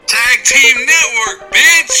Team Network,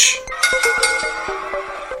 bitch!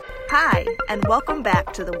 Hi, and welcome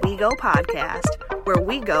back to the We Go podcast, where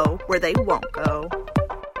we go where they won't go.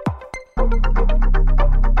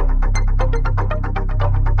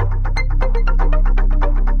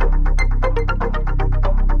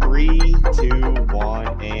 Three, two,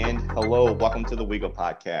 one, and hello. Welcome to the We Go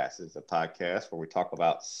podcast. It's a podcast where we talk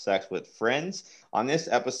about sex with friends. On this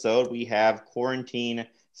episode, we have quarantine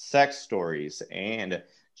sex stories, and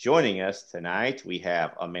joining us tonight, we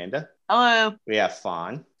have Amanda. Hello. We have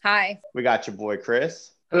Fawn. Hi. We got your boy,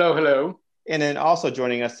 Chris. Hello, hello. And then also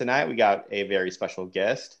joining us tonight, we got a very special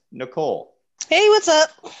guest, Nicole. Hey, what's up?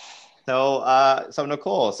 So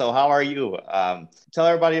Nicole, how are you? Tell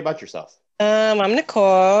everybody about yourself. I'm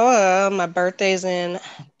Nicole. My birthday's in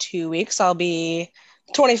 2 weeks. I'll be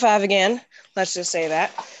 25 again. Let's just say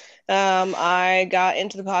that. I got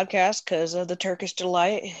into the podcast because of the Turkish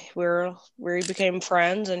Delight, where we became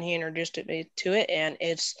friends, and he introduced me to it, and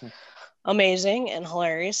it's amazing and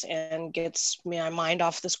hilarious, and gets my mind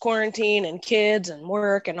off this quarantine and kids and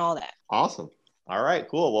work and all that. Awesome. All right,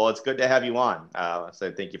 cool. Well, it's good to have you on. So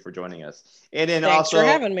thank you for joining us. And then Thanks for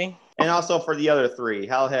having me. And also for the other three,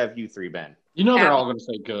 how have you three been? You know they're all going to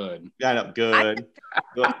say good. Yeah, no, good.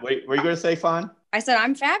 Wait, were you going to say Fawn? I said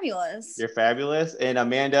I'm fabulous. You're fabulous. And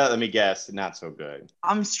Amanda, let me guess, not so good.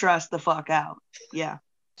 I'm stressed the fuck out. Yeah.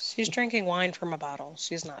 She's drinking wine from a bottle.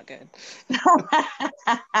 She's not good.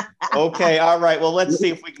 Okay, all right. Well, let's see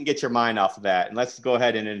if we can get your mind off of that. And let's go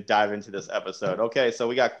ahead and dive into this episode. Okay, so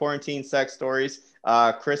we got quarantine sex stories.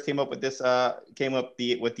 Chris came up with this,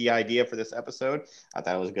 with the idea for this episode. I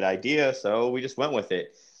thought it was a good idea, so we just went with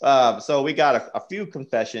it. So we got a few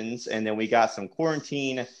confessions, and then we got some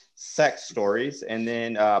quarantine sex stories. And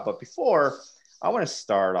then, but before, I want to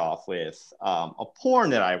start off with a porn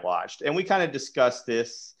that I watched. And we kind of discussed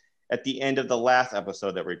this at the end of the last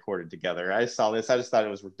episode that we recorded together. I saw this. I just thought it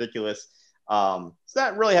was ridiculous. So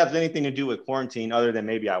that really has anything to do with quarantine other than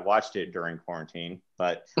maybe I watched it during quarantine.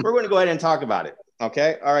 But we're going to go ahead and talk about it.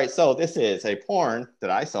 Okay? All right. So this is a porn that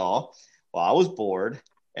I saw while I was bored.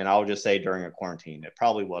 And I'll just say during a quarantine. It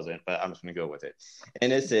probably wasn't, but I'm just going to go with it. And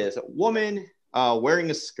this is a woman wearing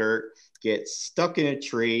a skirt gets stuck in a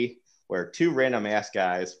tree where two random ass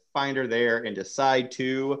guys find her there and decide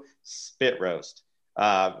to spit roast.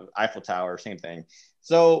 Eiffel Tower, same thing.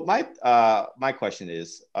 So my question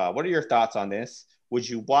is, what are your thoughts on this? Would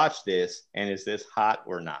you watch this? And is this hot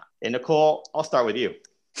or not? And Nicole, I'll start with you.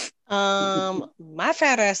 My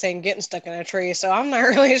fat ass ain't getting stuck in a tree, so I'm not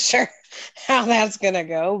really sure how that's gonna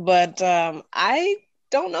go. But I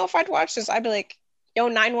don't know if I'd watch this. I'd be like, yo,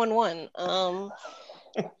 911.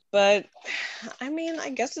 But I mean, I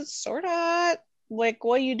guess it's sort of hot. Like,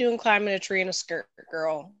 what are you doing climbing a tree in a skirt,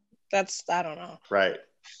 girl? I don't know. Right.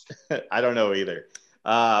 I don't know either.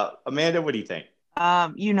 Amanda, what do you think?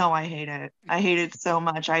 You know I hate it. I hate it so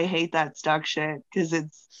much. I hate that stuck shit because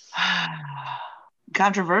it's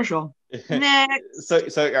controversial. Next.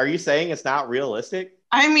 So are you saying it's not realistic?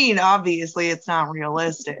 I mean, obviously it's not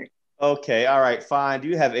realistic. Okay, all right, fine. Do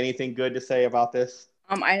you have anything good to say about this?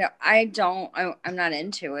 I'm not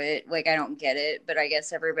into it. Like, I don't get it, but I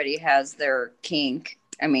guess everybody has their kink.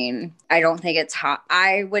 I mean, I don't think it's hot.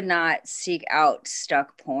 I would not seek out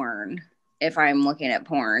stuck porn if I'm looking at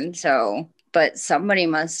porn. So, but somebody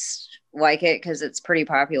must like it because it's pretty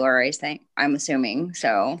popular, I think. I'm assuming.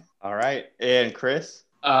 So. All right. And Chris?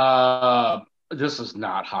 This is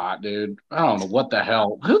not hot, dude. I don't know what the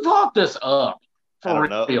hell. Who thought this up? For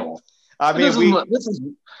real. I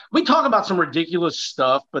mean, we talk about some ridiculous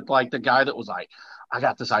stuff, but like the guy that was like, I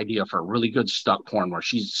got this idea for a really good stuck porn where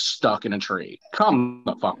she's stuck in a tree. Come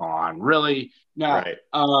the fuck on, really? Now, right.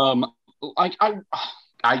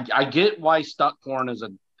 I get why stuck porn is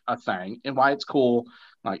a thing and why it's cool.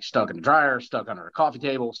 Like stuck in a dryer, stuck under a coffee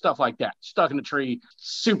table, stuff like that. Stuck in a tree,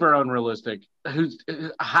 super unrealistic. How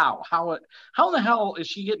in the hell is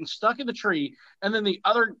she getting stuck in the tree and then the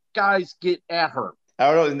other guys get at her? I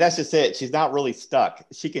don't know. And that's just it. She's not really stuck.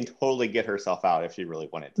 She can totally get herself out if she really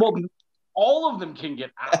wanted to. Well, all of them can get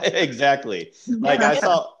out. Exactly. Like I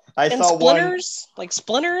saw splinters, one, like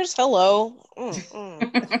splinters. Hello.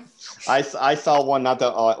 I saw one. Not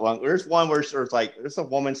the one. There's one where there's a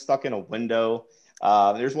woman stuck in a window.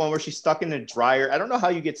 There's one where she's stuck in a dryer. I don't know how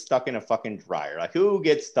you get stuck in a fucking dryer. Like, who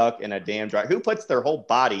gets stuck in a damn dryer? Who puts their whole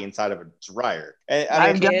body inside of a dryer?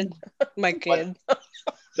 My kid.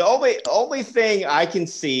 The only thing I can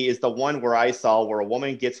see is the one where I saw where a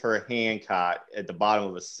woman gets her hand caught at the bottom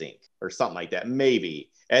of a sink or something like that, maybe.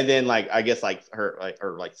 And then like I guess like her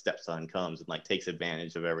stepson comes and like takes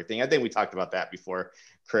advantage of everything. I think we talked about that before,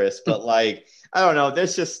 Chris. But like I don't know,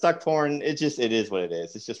 that's just stuck porn. It is what it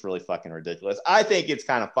is. It's just really fucking ridiculous. I think it's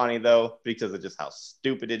kind of funny though because of just how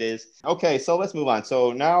stupid it is. Okay, so let's move on.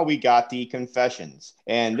 So now we got the confessions,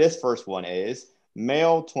 and this first one is.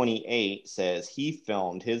 Male 28 says he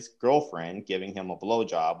filmed his girlfriend giving him a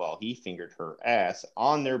blowjob while he fingered her ass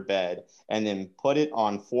on their bed and then put it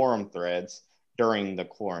on forum threads during the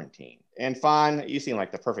quarantine. And Fawn, you seem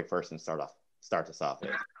like the perfect person to start this off with.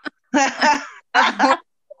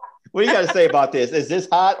 What do you got to say about this? Is this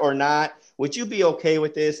hot or not? Would you be okay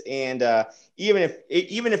with this? And even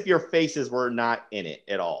if your faces were not in it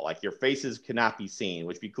at all, like your faces could not be seen,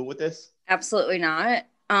 would you be cool with this? Absolutely not.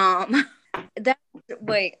 That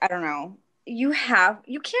like I don't know. You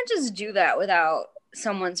can't just do that without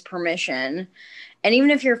someone's permission. And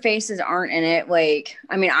even if your faces aren't in it, like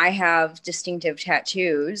I mean, I have distinctive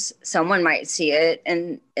tattoos. Someone might see it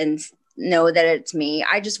and know that it's me.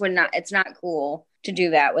 I just would not. It's not cool to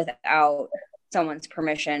do that without someone's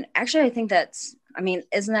permission. Actually, I think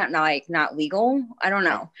isn't that not legal? I don't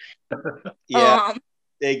know. Yeah.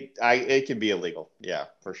 It can be illegal. Yeah,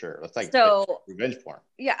 for sure. That's like revenge porn.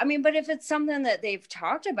 Yeah, I mean, but if it's something that they've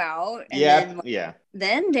talked about and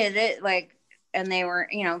then did it like and they were,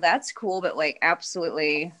 that's cool, but like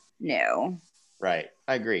absolutely no. Right.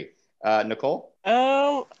 I agree. Nicole?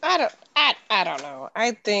 I don't know.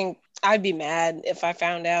 I think I'd be mad if I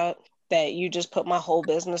found out that you just put my whole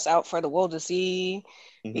business out for the world to see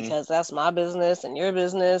because that's my business and your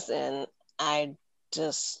business, and I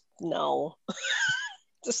just no.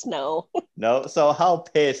 Just no. No. So how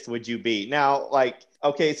pissed would you be? Now, like,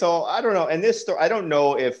 okay, so I don't know. And this story, I don't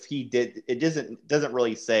know if he did. It doesn't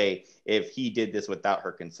really say if he did this without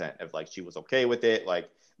her consent. If like she was okay with it, like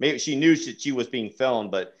maybe she knew she was being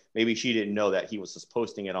filmed, but maybe she didn't know that he was just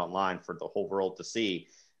posting it online for the whole world to see.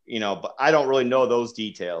 But I don't really know those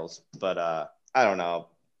details. But I don't know.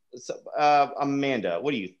 So, Amanda,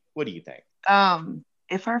 what do you think?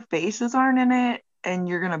 If our faces aren't in it and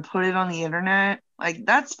you're gonna put it on the internet, like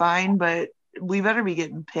that's fine, but we better be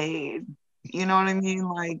getting paid. You know what I mean?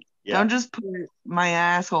 Like, don't just put my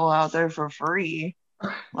asshole out there for free.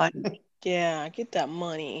 Like, yeah, get that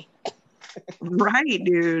money. Right,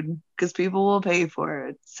 dude. Because people will pay for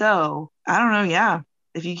it. So I don't know. Yeah,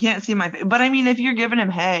 if you can't see my face, but I mean, if you're giving him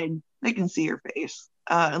head, they can see your face.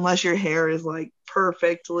 Unless your hair is like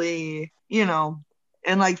perfectly,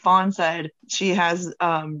 And like Fawn said, she has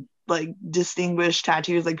like distinguished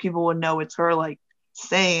tattoos, like people would know it's her, like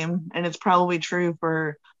same, and it's probably true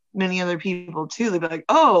for many other people too. They'd be like,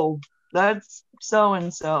 oh, that's so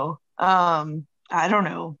and so. I don't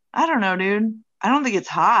know, dude. I don't think it's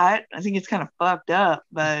hot. I think it's kind of fucked up,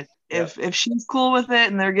 but if she's cool with it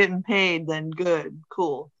and they're getting paid, then good,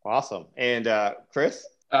 cool, awesome. And Chris?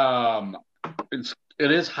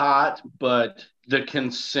 It is hot, but the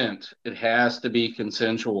consent, it has to be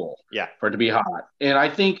consensual for it to be hot. And I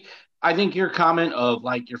think your comment of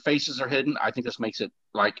like your faces are hidden, I think this makes it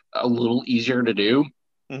like a little easier to do.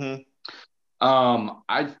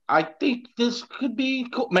 I think this could be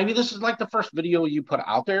cool. Maybe this is like the first video you put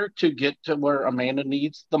out there to get to where Amanda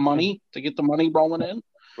needs the money to get the money rolling in.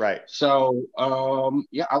 Right. So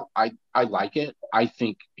I like it. I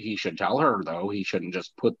think he should tell her though. He shouldn't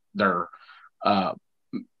just put their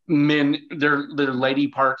their lady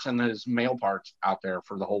parts and his male parts out there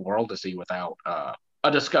for the whole world to see without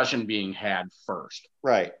a discussion being had first.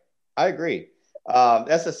 Right. I agree.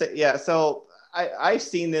 So I've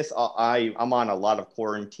seen this. I'm on a lot of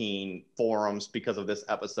quarantine forums because of this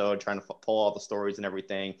episode, trying to pull all the stories and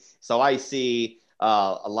everything. So I see there's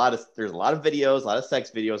a lot of videos, a lot of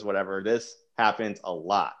sex videos, whatever. This happens a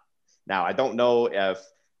lot. Now, I don't know if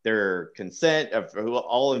their consent of who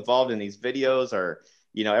all involved in these videos or,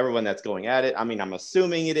 everyone that's going at it. I mean, I'm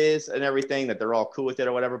assuming it is and everything, that they're all cool with it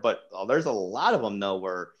or whatever, but there's a lot of them though,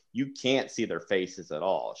 where you can't see their faces at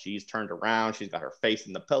all. She's turned around. She's got her face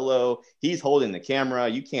in the pillow. He's holding the camera.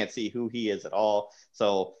 You can't see who he is at all.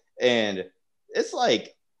 So, and it's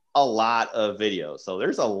like a lot of videos. So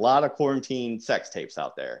there's a lot of quarantine sex tapes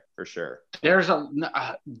out there for sure. There's a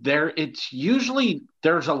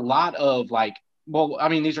lot of like, well, I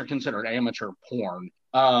mean, these are considered amateur porn,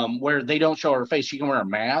 where they don't show her face. She can wear a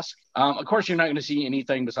mask. Of course, you're not going to see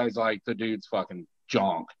anything besides like the dude's fucking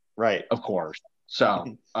junk. Right. Of course.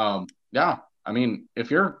 So, I mean,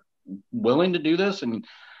 if you're willing to do this and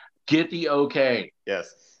get the okay to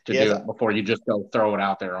do it before you just go throw it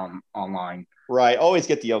out there online. Right. Always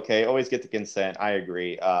get the okay. Always get the consent. I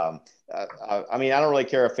agree. I mean, I don't really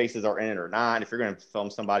care if faces are in it or not. If you're going to film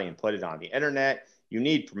somebody and put it on the internet, you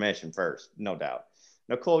need permission first, no doubt.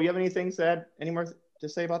 Nicole, you have anything to add? Any more to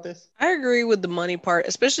say about this? I agree with the money part,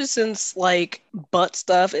 especially since like butt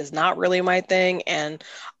stuff is not really my thing. And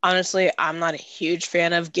honestly, I'm not a huge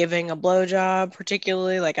fan of giving a blowjob,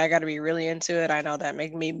 particularly. Like I got to be really into it. I know that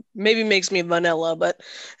maybe makes me vanilla, but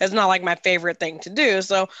it's not like my favorite thing to do.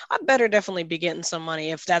 So I better definitely be getting some money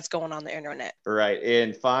if that's going on the internet. Right.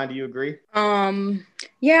 And Fawn, do you agree?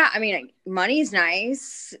 Yeah, I mean, money's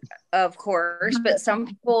nice, of course, but some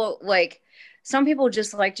people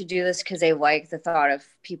just like to do this because they like the thought of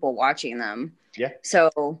people watching them. Yeah.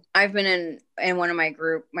 So I've been in one of my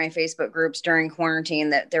Facebook groups during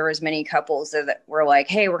quarantine that there was many couples that were like,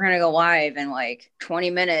 hey, we're going to go live in like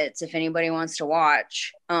 20 minutes if anybody wants to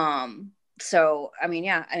watch. So, I mean,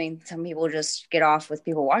 yeah, I mean, some people just get off with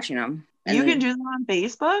people watching them. You can do that on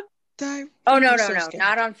Facebook? Oh, no,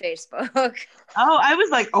 not on Facebook. Oh, I was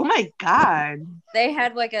like, oh my God. They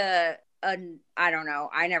had like a I don't know.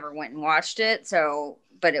 I never went and watched it. So,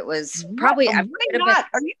 but it was probably. Why not?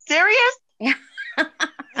 Are you serious? Yeah.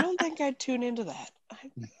 I don't think I'd tune into that.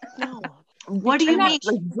 No. What do you mean?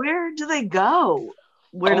 Like, where do they go?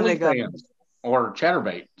 Where do they go? OnlyFans or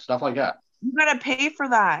Chatterbait, stuff like that. You gotta pay for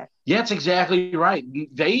that. Yeah, that's exactly right.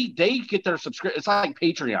 They get their subscription. It's like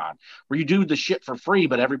Patreon, where you do the shit for free,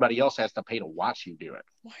 but everybody else has to pay to watch you do it.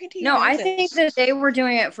 Why do you No, do I this? think that they were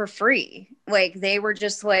doing it for free. Like they were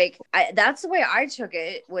just like, that's the way I took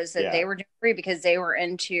it, was that they were doing free because they were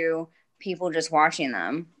into people just watching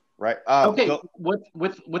them. Right. Okay.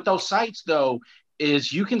 With those sites though,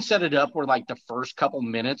 is you can set it up where like the first couple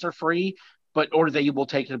minutes are free, or they will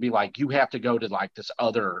take it to be like you have to go to like this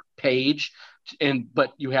other page,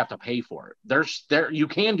 but you have to pay for it. You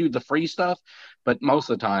can do the free stuff, but most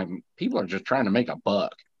of the time people are just trying to make a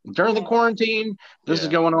buck. During the quarantine, this is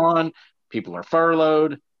going on. People are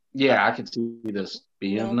furloughed. Yeah, I could see this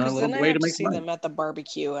being a little way to make see money. them at the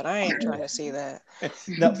barbecue, and I ain't trying to see that.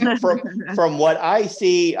 No, from what I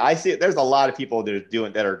see there's a lot of people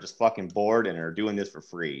that are just fucking bored and are doing this for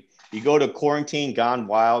free. You go to Quarantine Gone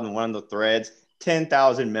Wild and one of the threads,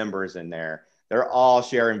 10,000 members in there. They're all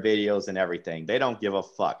sharing videos and everything. They don't give a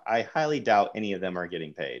fuck. I highly doubt any of them are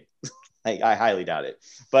getting paid. I highly doubt it.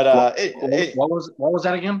 But what was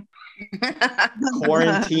that again?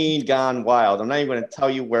 Quarantine Gone Wild. I'm not even going to tell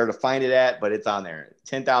you where to find it at, but it's on there.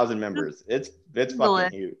 10,000 members. It's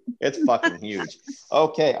fucking huge. It's fucking huge.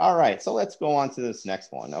 Okay, all right. So let's go on to this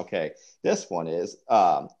next one. Okay, this one is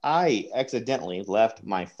I accidentally left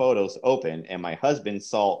my photos open, and my husband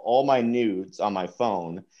saw all my nudes on my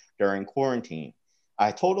phone during quarantine.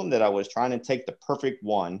 I told him that I was trying to take the perfect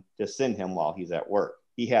one to send him while he's at work.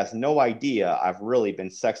 He has no idea I've really been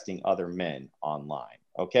sexting other men online.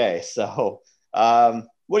 Okay, so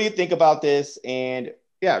what do you think about this? And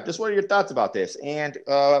yeah, just what are your thoughts about this? And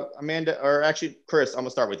Amanda, or actually, Chris, I'm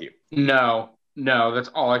gonna start with you. No, that's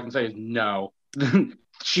all I can say is no.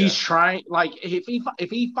 She's trying, like,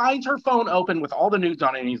 if he finds her phone open with all the nudes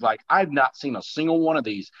on it and he's like, I've not seen a single one of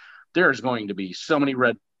these, there's going to be so many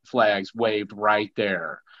red flags waved right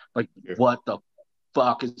there. Like, what the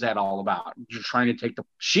fuck is that all about? You're trying to take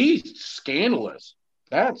she's scandalous.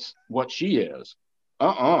 That's what she is.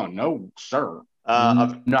 No, sir.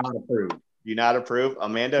 Not approved. You not approve?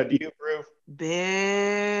 Amanda, do you approve?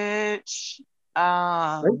 Bitch.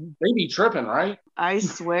 They be tripping, right? I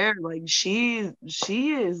swear, like she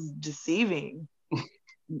is deceiving.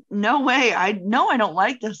 No way. I don't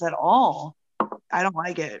like this at all. I don't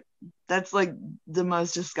like it. That's like the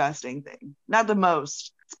most disgusting thing. Not the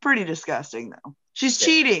most. It's pretty disgusting though. She's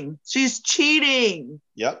cheating. She's cheating.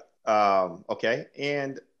 Yep. Okay.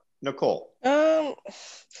 And Nicole.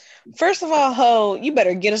 First of all, you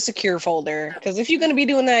better get a secure folder, because if you're going to be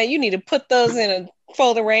doing that, you need to put those in a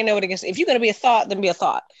folder where I know what it is. If you're going to be a thought, then be a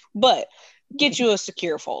thought. But get you a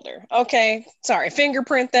secure folder. Okay. Sorry.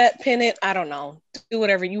 Fingerprint that, pin it. I don't know. Do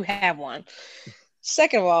whatever. You have one.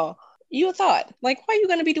 Second of all, you a thought. Like, why are you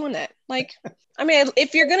going to be doing that? Like, I mean,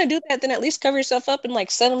 if you're going to do that, then at least cover yourself up and like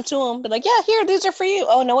send them to them. But like, yeah, here, these are for you.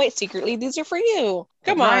 Oh, no, wait, secretly, these are for you.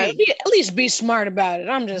 Come on. At least be smart about it.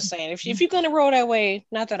 I'm just saying, if you're going to roll that way,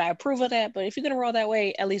 not that I approve of that, but if you're going to roll that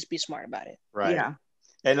way, at least be smart about it. Right. Yeah.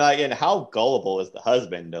 And how gullible is the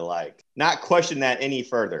husband to like not question that any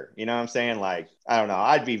further? You know what I'm saying? Like, I don't know.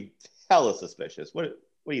 I'd be hella suspicious. What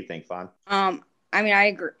do you think, Fawn? I mean, I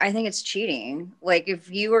agree. I think it's cheating. Like, if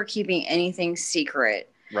you are keeping anything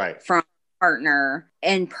secret from a partner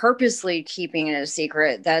and purposely keeping it a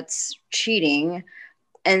secret, that's cheating.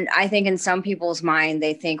 And I think in some people's mind,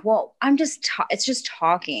 they think, well, it's just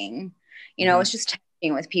talking. It's just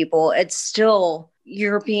texting with people. It's still,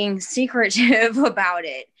 you're being secretive about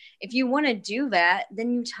it. If you want to do that,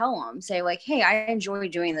 then you tell them, say like, hey, I enjoy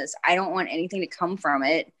doing this. I don't want anything to come from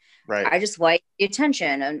it. Right. I just like the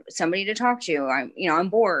attention and somebody to talk to. I'm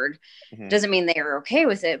bored. Doesn't mean they're okay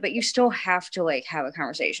with it, but you still have to like have a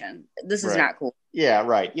conversation. This is not cool. Yeah,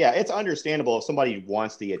 right. Yeah, it's understandable if somebody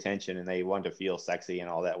wants the attention and they want to feel sexy and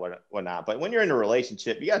all that whatnot. But when you're in a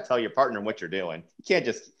relationship, you got to tell your partner what you're doing. You can't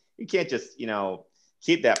just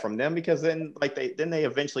keep that from them, because then they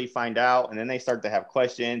eventually find out, and then they start to have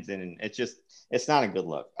questions, and it's not a good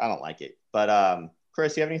look. I don't like it. But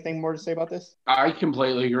Chris, you have anything more to say about this? I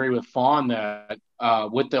completely agree with Fawn that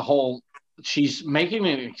with the whole, she's making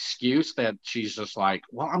an excuse that she's just like,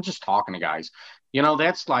 well, I'm just talking to guys.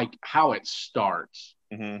 That's like how it starts.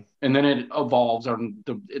 And then it evolves, or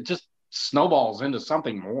it just snowballs into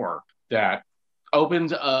something more that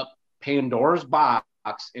opens up Pandora's box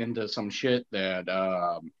into some shit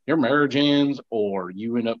that your marriage ends, or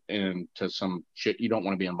you end up into some shit you don't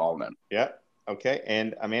want to be involved in. Yeah. Okay.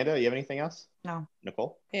 And Amanda, you have anything else? No.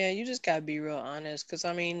 Nicole? Yeah, you just gotta be real honest, because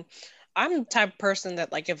I'm the type of person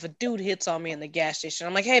that, like, if a dude hits on me in the gas station,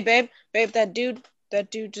 I'm like, hey babe, that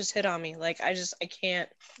dude just hit on me. Like, I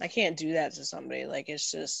can't do that to somebody. Like,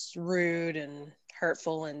 it's just rude and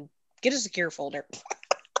hurtful. And get a secure folder.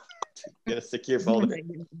 Get a secure folder.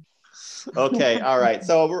 Okay. All right.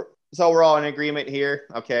 So we're all in agreement here.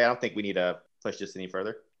 Okay. I don't think we need to push this any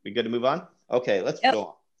further. We good to move on? Okay. Let's go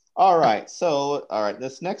on. All right. So,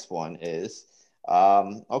 this next one is,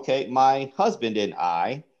 okay, my husband and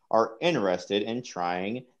I are interested in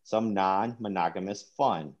trying some non-monogamous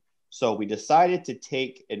fun. So we decided to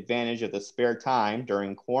take advantage of the spare time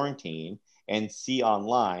during quarantine and see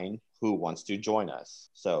online who wants to join us.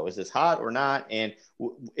 So is this hot or not? And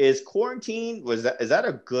is quarantine, is that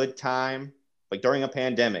a good time? Like during a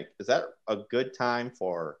pandemic, is that a good time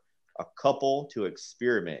for a couple to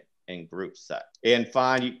experiment in group sex? And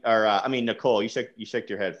Nicole, you shook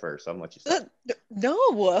your head first. So I'm gonna let you say.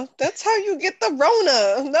 No, that's how you get the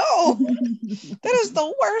Rona. No, that is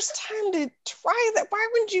the worst time to try that. Why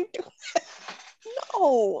would you do that?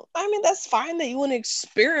 No, that's fine that you want to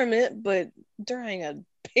experiment, but during a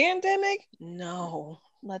pandemic, no,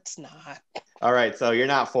 let's not. All right, so you're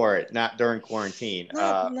not for it, not during quarantine.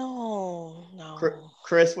 No.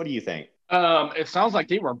 Chris, what do you think? It sounds like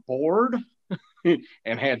they were bored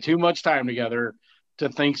and had too much time together to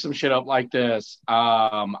think some shit up like this.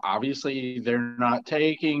 Obviously, they're not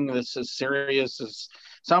taking this as serious as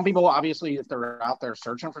some people. Obviously, if they're out there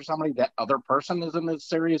searching for somebody, that other person isn't as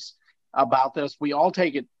serious about this. We all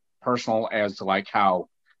take it personal as to like how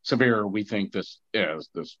severe we think this is,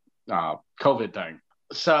 this COVID thing.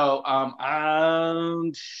 So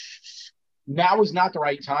now is not the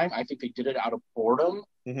right time. I think they did it out of boredom.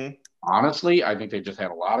 Honestly, I think they just had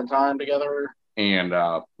a lot of time together, and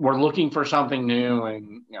we're looking for something new.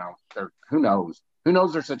 And who knows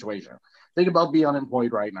their situation? They could both be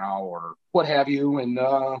unemployed right now, or what have you, and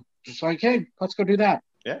just like, hey, let's go do that.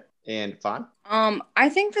 Yeah, and fun. I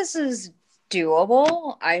think this is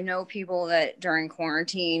doable. I know people that during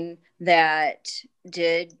quarantine that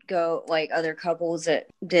did go, like other couples that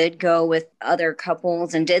did go with other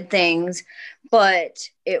couples and did things, but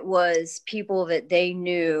it was people that they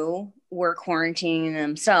knew were quarantining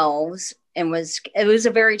themselves, and it was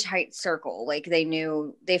a very tight circle. Like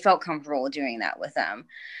they felt comfortable doing that with them.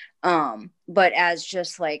 But as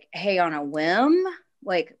just like, hey, on a whim,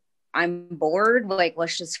 like I'm bored, like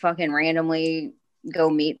let's just fucking randomly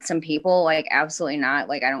go meet some people, like absolutely not.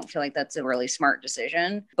 Like I don't feel like that's a really smart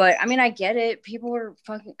decision. But I get it. People are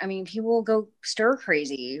people will go stir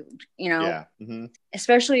crazy, Yeah.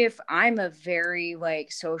 Especially if I'm a very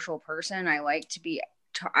like social person. I like to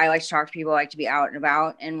talk to people. I like to be out and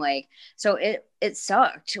about, and like, so it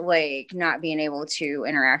sucked, like not being able to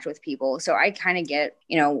interact with people. So I kind of get,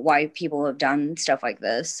 why people have done stuff like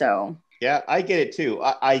this. So yeah, I get it too.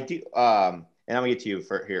 I do. And I'm gonna get to you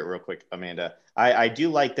for here real quick, Amanda. I do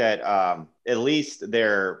like that. At least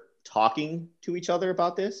they're talking to each other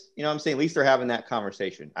about this. You know what I'm saying? At least they're having that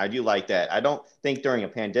conversation. I do like that. I don't think during a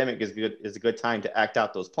pandemic is a good time to act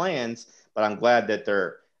out those plans, but I'm glad that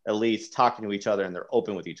they're at least talking to each other and they're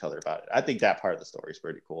open with each other about it. I think that part of the story is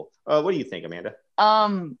pretty cool. What do you think, Amanda?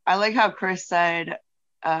 I like how Chris said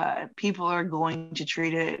people are going to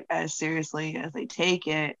treat it as seriously as they take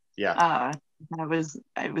it. Yeah. It was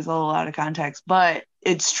a little out of context, but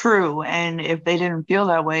it's true. And if they didn't feel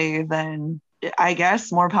that way, then I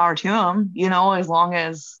guess more power to them, as long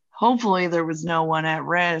as hopefully there was no one at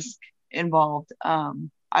risk involved.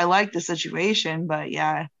 I like the situation, but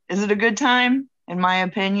yeah, is it a good time? In my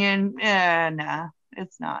opinion, nah.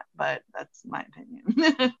 It's not, but that's my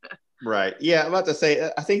opinion. Right. Yeah, I'm about to say,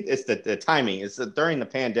 I think it's the timing. It's during the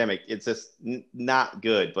pandemic, it's just not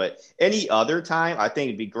good. But any other time, I think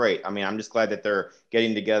it'd be great. I mean, I'm just glad that they're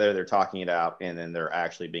getting together, they're talking it out, and then they're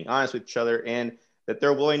actually being honest with each other, and that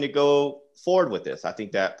they're willing to go forward with this. I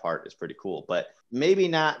think that part is pretty cool. But maybe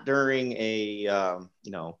not during a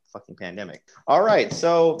fucking pandemic. All right,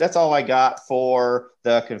 so that's all I got for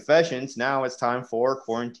the confessions. Now it's time for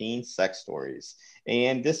quarantine sex stories,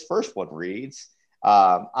 and this first one reads.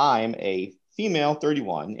 I'm a female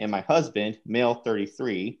 31 and my husband, male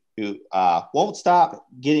 33, who won't stop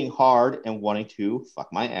getting hard and wanting to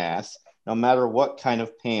fuck my ass no matter what kind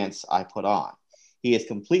of pants I put on. He is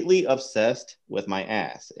completely obsessed with my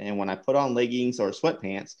ass. And when I put on leggings or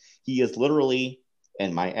sweatpants, he is literally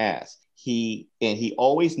in my ass. He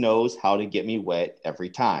always knows how to get me wet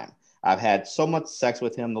every time. I've had so much sex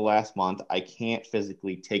with him the last month, I can't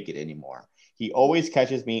physically take it anymore. He always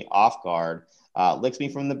catches me off guard, licks me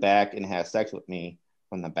from the back, and has sex with me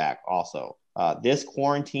from the back also. This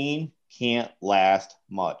quarantine can't last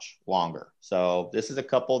much longer. So this is a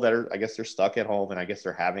couple that are, I guess they're stuck at home, and I guess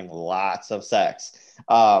they're having lots of sex.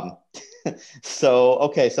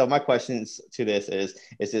 So my questions to this is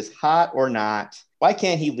this hot or not? Why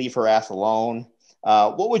can't he leave her ass alone?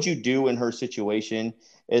 What would you do in her situation?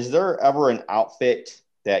 Is there ever an outfit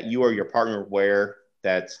that you or your partner wear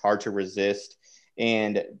that's hard to resist?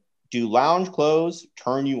 And do lounge clothes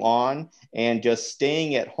turn you on? And just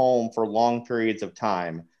staying at home for long periods of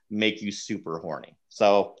time make you super horny?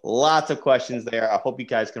 So lots of questions there. I hope you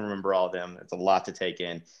guys can remember all of them. It's a lot to take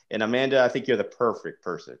in. And Amanda, I think you're the perfect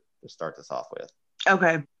person to start this off with.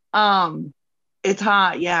 Okay. It's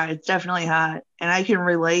hot. Yeah, it's definitely hot. And I can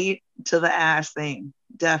relate to the ass thing.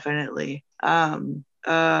 Definitely.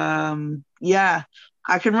 Yeah,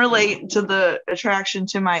 I can relate to the attraction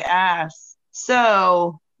to my ass.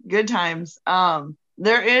 So good times.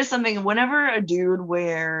 There is something whenever a dude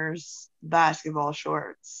wears basketball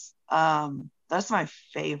shorts, that's my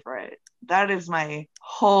favorite. That is my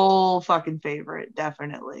whole fucking favorite,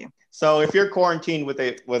 definitely. So if you're quarantined with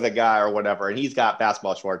a guy or whatever, and he's got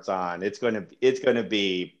basketball shorts on, it's gonna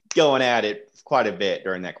be going at it quite a bit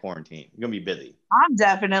during that quarantine. You're gonna be busy. I'm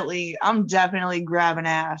definitely grabbing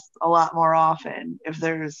ass a lot more often if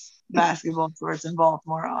there's basketball shorts involved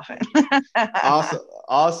more often.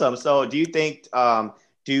 Awesome. So do you think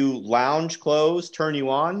do lounge clothes turn you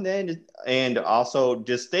on then? And also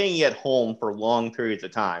just staying at home for long periods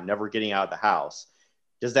of time, never getting out of the house.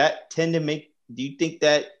 Does that tend to do you think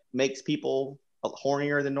that makes people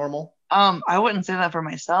hornier than normal? I wouldn't say that for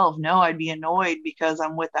myself. No, I'd be annoyed because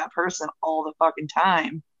I'm with that person all the fucking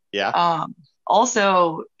time. Yeah.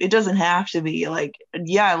 Also, it doesn't have to be like,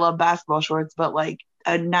 yeah, I love basketball shorts, but like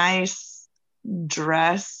a nice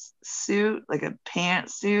dress suit, like a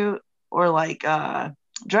pantsuit, or like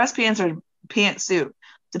dress pants or pantsuit,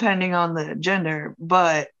 depending on the gender.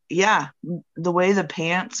 But yeah, the way the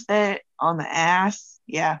pants fit on the ass,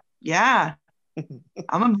 yeah.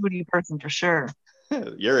 I'm a booty person for sure.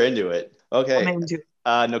 You're into it. Okay. I'm into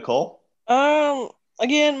it. Nicole?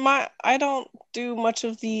 Again, I don't do much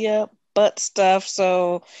of the butt stuff.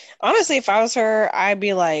 So honestly, if I was her, I'd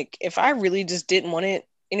be like, if I really just didn't want it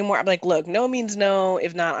anymore, I'd be like, look, no means no.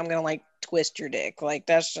 If not, I'm gonna like twist your dick. Like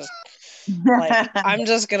that's just like I'm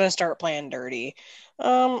just gonna start playing dirty.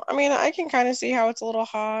 I mean, I can kind of see how it's a little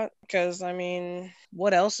hot because I mean,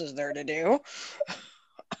 what else is there to do?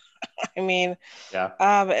 I mean, yeah.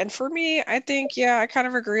 And for me, I think, yeah, I kind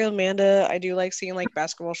of agree with Amanda. I do like seeing like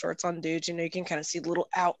basketball shorts on dudes. You know, you can kind of see the little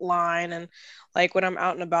outline, and like when I'm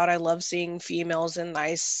out and about, I love seeing females in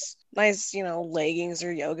nice, leggings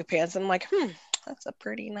or yoga pants. And I'm like, that's a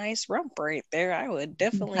pretty nice rump right there. I would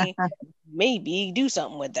definitely maybe do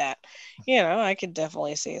something with that. I could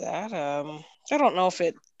definitely see that. I don't know if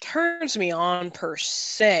it turns me on per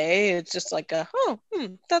se. It's just like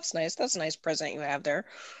that's nice. That's a nice present you have there.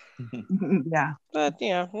 Yeah. But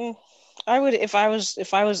yeah, I would if I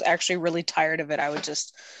was actually really tired of it, I would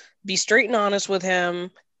just be straight and honest with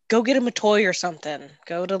him. Go get him a toy or something.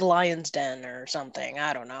 Go to the Lion's Den or something.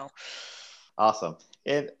 I don't know. Awesome.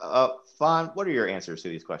 And Fawn, what are your answers to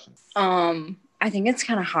these questions? I think it's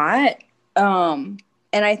kind of hot. And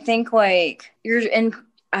I think like you're in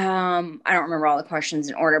I don't remember all the questions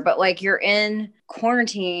in order, but like you're in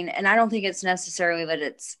quarantine, and I don't think it's necessarily that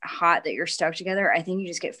it's hot that you're stuck together. I think you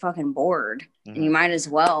just get fucking bored, and you might as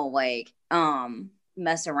well like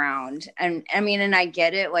mess around. And I mean, and I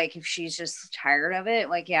get it, like if she's just tired of it,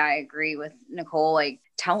 like yeah, I agree with Nicole, like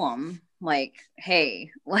tell them like,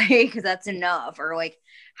 hey, like that's enough, or like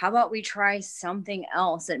how about we try something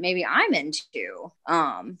else that maybe I'm into.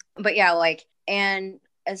 But yeah, like, And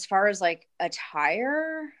as far as like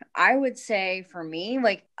attire, I would say for me,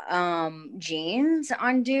 like jeans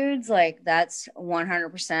on dudes, like that's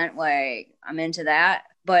 100% like I'm into that.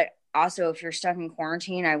 But also, if you're stuck in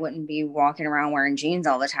quarantine, I wouldn't be walking around wearing jeans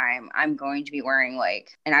all the time. I'm going to be wearing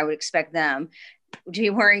like, and I would expect them to be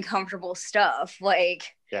wearing comfortable stuff.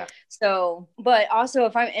 Like, Yeah. so, but also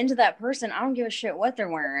if I'm into that person, I don't give a shit what they're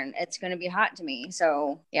wearing. It's going to be hot to me.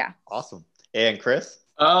 So, yeah. Awesome. And Chris?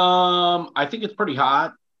 I think it's pretty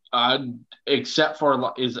hot. Except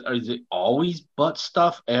for is it always butt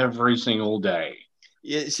stuff every single day?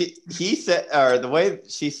 Yeah, he said, or the way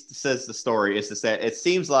she says the story is that it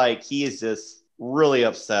seems like he is just really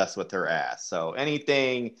obsessed with her ass. So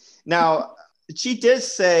anything now, she did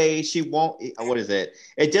say she won't. What is it?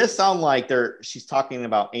 It does sound like she's talking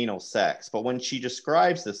about anal sex, but when she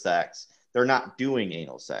describes the sex, they're not doing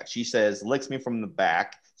anal sex. She says licks me from the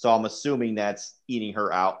back. So I'm assuming that's eating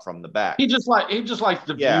her out from the back. He just likes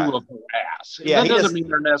the view of her ass. Yeah, that doesn't mean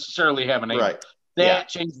they're necessarily having anal. Right. That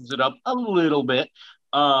changes it up a little bit.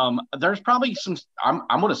 There's probably some. I'm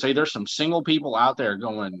going to say there's some single people out there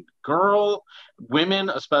going, women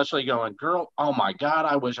especially going, girl. Oh my God,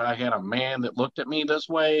 I wish I had a man that looked at me this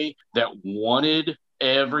way, that wanted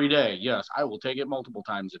every day. Yes, I will take it multiple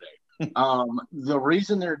times a day. The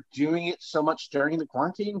reason they're doing it so much during the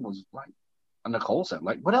quarantine was like Nicole said,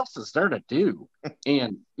 like, what else is there to do?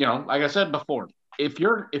 And like I said before, if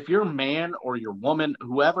your man or your woman,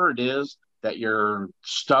 whoever it is that you're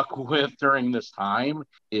stuck with during this time,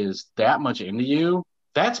 is that much into you,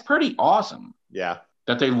 that's pretty awesome. Yeah,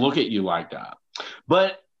 that they look at you like that.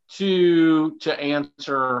 But to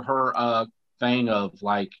answer her thing of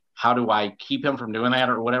like, how do I keep him from doing that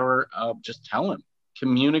or whatever, just tell him.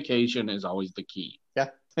 Communication is always the key.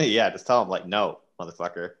 Yeah, just tell him like, no,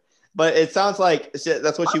 motherfucker. But it sounds like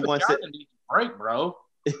that's what she wants to break, bro.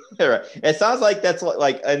 Right. It sounds like that's what,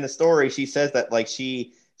 like in the story, she says that like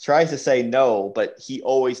she tries to say no, but he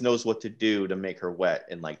always knows what to do to make her wet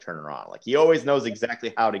and like turn her on. Like he always knows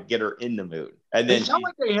exactly how to get her in the mood. And then it sounds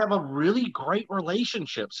like they have a really great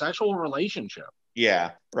sexual relationship.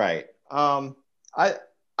 Yeah, right. I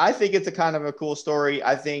think it's a kind of a cool story.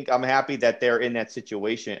 I think I'm happy that they're in that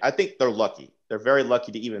situation. I think they're lucky. They're very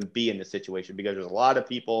lucky to even be in this situation because there's a lot of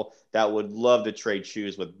people that would love to trade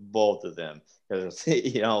shoes with both of them. Because,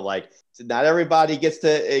 like not everybody gets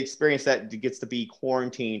to experience that, gets to be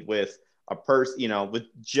quarantined with a person, with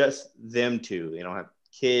just them two. They don't have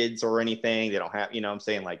kids or anything. They don't have, I'm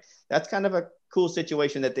saying, like, that's kind of a cool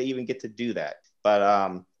situation that they even get to do that.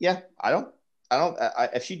 But yeah,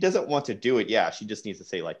 if she doesn't want to do it, she just needs to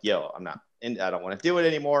say like, yo, I don't want to do it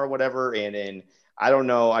anymore or whatever. And then I don't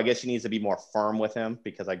know, I guess she needs to be more firm with him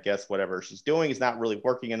because I guess whatever she's doing is not really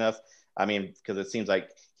working enough. I mean, because it seems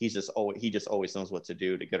like he just always knows what to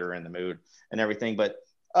do to get her in the mood and everything. But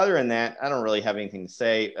other than that, I don't really have anything to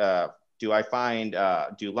say. Do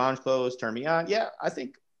lounge clothes turn me on? Yeah, I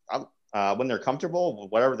think when they're comfortable,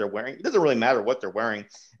 whatever they're wearing, it doesn't really matter what they're wearing.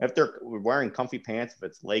 If they're wearing comfy pants, if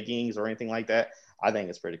it's leggings or anything like that, I think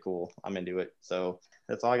it's pretty cool. I'm into it. So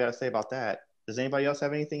that's all I got to say about that. Does anybody else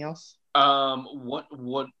have anything else?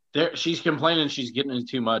 She's complaining she's getting into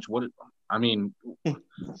too much. That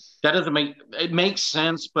doesn't it makes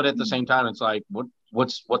sense, but at the same time, it's like,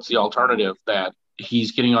 what's the alternative? That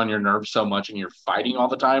he's getting on your nerves so much and you're fighting all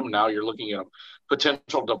the time. Now you're looking at a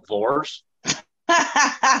potential divorce.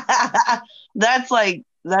 That's a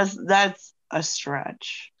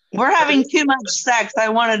stretch. We're having too much sex. I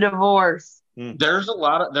want a divorce. There's a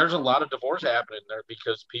lot of divorce happening there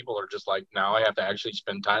because people are just like, now I have to actually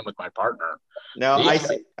spend time with my partner. No, these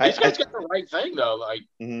guys got the right thing though. Like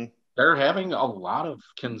they're having a lot of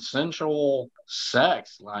consensual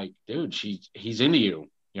sex. Like, dude, he's into you,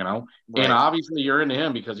 right. And obviously you're into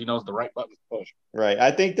him because he knows the right button to push. Right.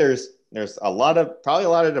 I think there's probably a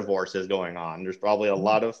lot of divorces going on. There's probably a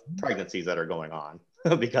lot of pregnancies that are going on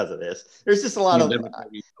because of this. There's just a lot of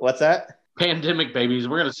what's that? Pandemic babies.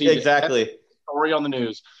 We're going to see exactly story on the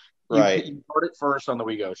news. Right. You heard it first on the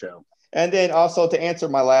WeGo show. And then also to answer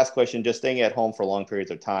my last question, just staying at home for long periods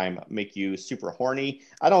of time make you super horny.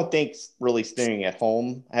 I don't think really staying at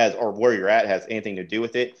home or where you're at has anything to do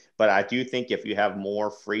with it. But I do think if you have more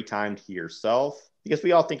free time to yourself, because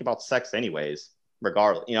we all think about sex anyways,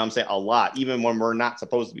 regardless, I'm saying a lot, even when we're not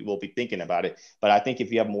supposed to be, we'll be thinking about it. But I think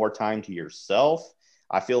if you have more time to yourself,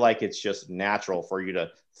 I feel like it's just natural for you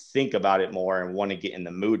to think about it more and want to get in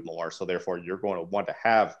the mood more. So therefore you're going to want to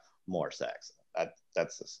have more sex.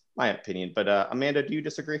 That's just my opinion. But Amanda, do you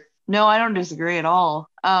disagree? No, I don't disagree at all.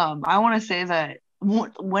 I want to say that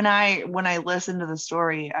when I listened to the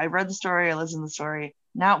story, I read the story, I listened to the story.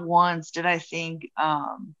 not once did I think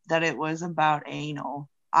that it was about anal.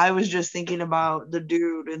 I was just thinking about the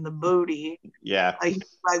dude and the booty. Yeah. Like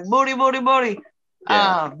booty, booty, booty.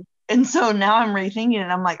 Yeah. And so now I'm rethinking it.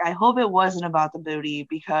 I'm like, I hope it wasn't about the booty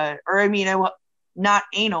not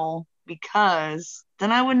anal, because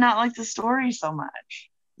then I would not like the story so much.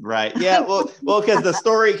 Right. Yeah. Well, because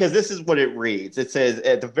this is what it reads. It says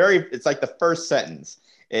it's like the first sentence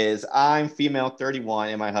is, I'm female 31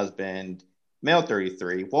 and my husband, male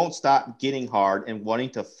 33, won't stop getting hard and wanting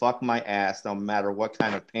to fuck my ass no matter what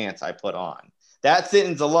kind of pants I put on. That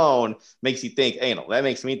sentence alone makes you think anal. That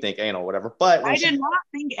makes me think anal, whatever. But I did not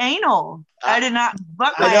think anal. I did not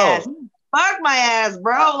fuck my I know. ass. Fuck my ass,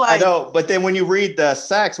 bro. Like, I know. But then when you read the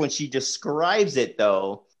sex, when she describes it,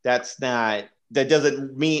 though, that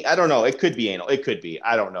doesn't mean, I don't know. It could be anal. It could be.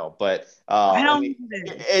 I don't know. But I don't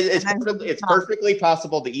it's perfectly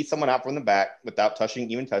possible to eat someone out from the back without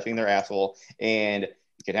even touching their asshole. And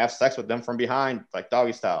you can have sex with them from behind, like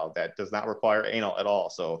doggy style. That does not require anal at all.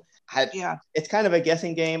 So it's kind of a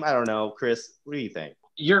guessing game. I don't know. Chris, what do you think?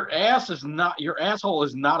 Your asshole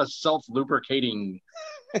is not a self-lubricating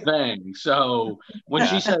thing. So when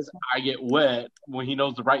she says I get wet, when he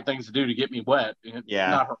knows the right things to do to get me wet, it's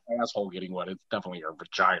not her asshole getting wet, it's definitely her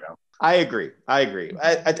vagina. I agree.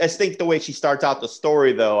 I just think the way she starts out the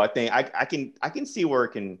story, though, I think I can see where it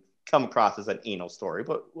can come across as an anal story.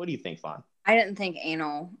 But what do you think, Fawn? I didn't think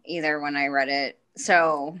anal either when I read it.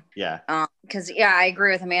 So yeah, because I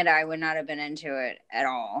agree with Amanda. I would not have been into it at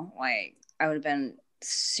all. Like, I would have been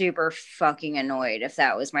super fucking annoyed if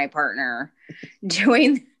that was my partner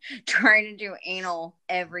trying to do anal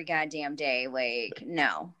every goddamn day. Like,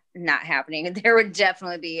 no, not happening. There would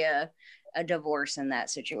definitely be a divorce in that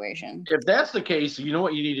situation. If that's the case, you know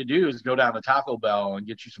what you need to do is go down to Taco Bell and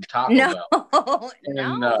get you some Taco Bell.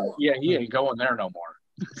 No. He ain't going there no more.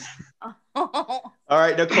 All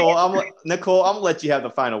right, Nicole, I'm gonna let you have the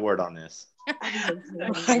final word on this.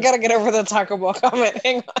 I gotta get over the Taco Bell comment.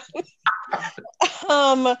 Hang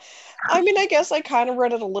on. I mean, I guess I kind of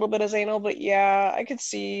read it a little bit as anal, but yeah, I could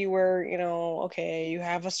see where, okay,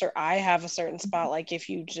 I have a certain spot. Like, if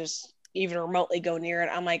you just even remotely go near it,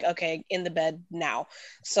 I'm like, okay, in the bed now.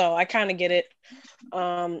 So I kind of get it.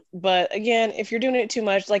 But again, if you're doing it too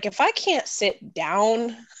much, like if I can't sit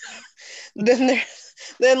down, then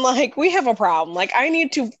like we have a problem. Like, I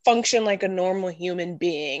need to function like a normal human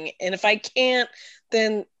being. And if I can't,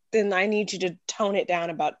 then I need you to tone it down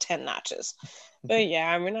about 10 notches. But yeah,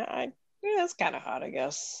 I mean, it's kind of hot, I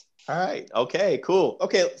guess. All right. Okay, cool.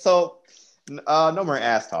 Okay, so no more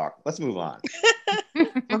ass talk. Let's move on.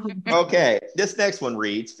 Okay, this next one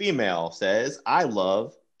reads, female says, I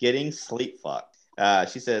love getting sleep fucked.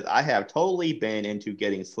 She says, I have totally been into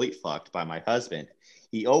getting sleep fucked by my husband.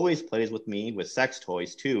 He always plays with me with sex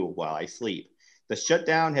toys too while I sleep. The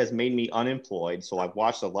shutdown has made me unemployed, so I've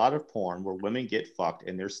watched a lot of porn where women get fucked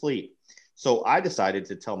in their sleep. So I decided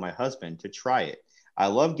to tell my husband to try it. I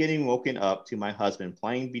love getting woken up to my husband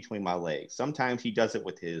playing between my legs. Sometimes he does it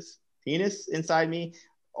with his penis inside me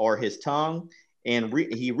or his tongue, and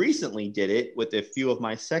he recently did it with a few of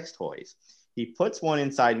my sex toys. He puts one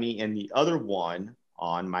inside me and the other one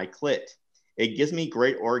on my clit. It gives me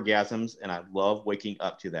great orgasms, and I love waking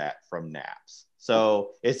up to that from naps.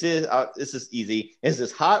 So this is easy. Is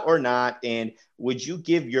this hot or not? And would you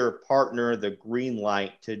give your partner the green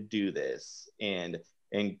light to do this? And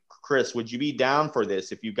Chris, would you be down for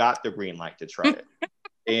this if you got the green light to try it?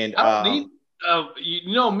 And I don't need,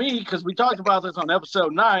 you know me, because we talked about this on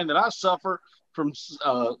episode 9 that I suffer from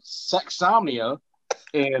sexsomnia,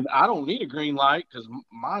 and I don't need a green light because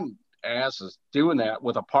my ass is doing that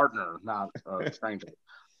with a partner, not a stranger.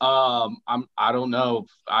 I don't know.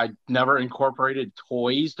 I never incorporated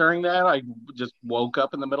toys during that. I just woke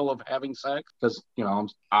up in the middle of having sex because, I'm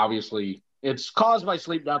obviously it's caused by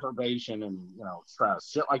sleep deprivation and, stress,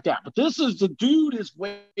 shit like that. But this is the dude is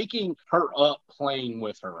waking her up playing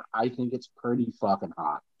with her. I think it's pretty fucking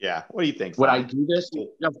hot. Yeah. What do you think? Would I do this?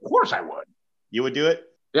 Of course I would. You would do it?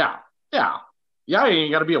 Yeah. Yeah. Yeah. You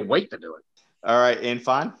ain't got to be awake to do it. All right. And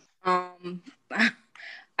Fawn?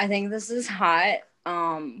 I think this is hot.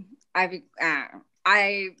 I think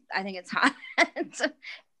it's hot.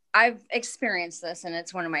 I've experienced this, and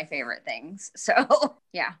it's one of my favorite things. So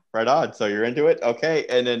yeah. Right on. So you're into it, okay?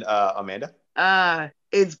 And then Amanda.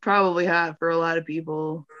 It's probably hot for a lot of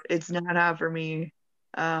people. It's not hot for me.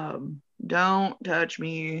 Don't touch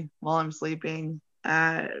me while I'm sleeping.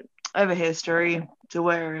 I have a history to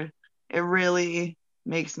where it really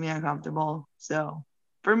makes me uncomfortable. So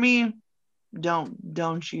for me,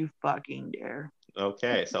 don't you fucking dare.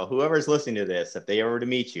 Okay, so whoever's listening to this, if they ever to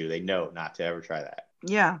meet you, they know not to ever try that.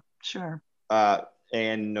 Yeah, sure.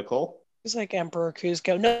 And Nicole? It's like Emperor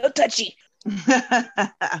Cusco. No touchy.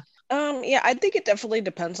 Yeah, I think it definitely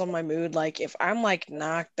depends on my mood. Like, if I'm like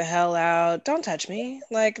knocked the hell out, don't touch me.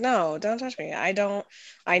 Like, no, don't touch me.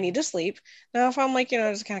 I need to sleep. Now, if I'm like,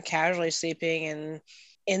 just kind of casually sleeping and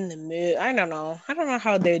in the mood, I don't know. I don't know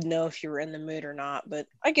how they'd know if you were in the mood or not, but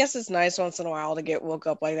I guess it's nice once in a while to get woke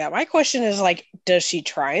up like that. My question is like, does she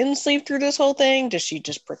try and sleep through this whole thing? Does she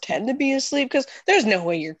just pretend to be asleep? Because there's no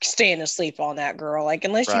way you're staying asleep on that girl. Like,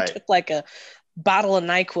 unless you Right. took like a bottle of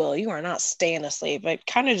NyQuil, you are not staying asleep. It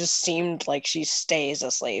kind of just seemed like she stays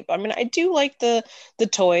asleep. I mean, I do like the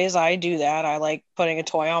toys. I do that. I like putting a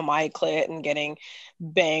toy on my clit and getting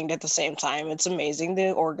banged at the same time. It's amazing.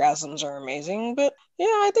 The orgasms are amazing. But yeah,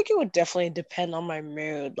 I think it would definitely depend on my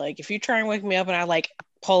mood. Like, if you try and wake me up and I like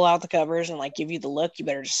pull out the covers and like give you the look, you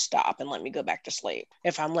better just stop and let me go back to sleep.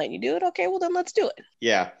 If I'm letting you do it, okay, well then let's do it.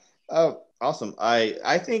 Yeah. Oh, awesome.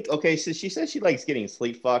 I think, okay, so she says she likes getting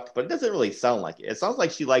sleep fucked, but it doesn't really sound like it. It sounds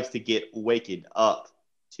like she likes to get wakened up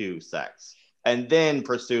to sex and then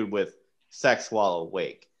pursued with sex while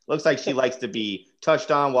awake. Looks like she likes to be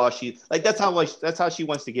touched on while that's how she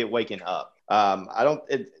wants to get waken up.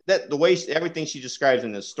 The way everything she describes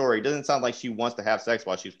in this story doesn't sound like she wants to have sex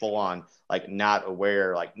while she's full on, like not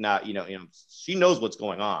aware, like not, she knows what's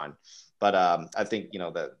going on. But I think,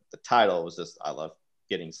 the title was just, I love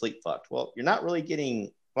getting sleep fucked. Well, you're not really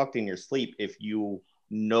getting fucked in your sleep if you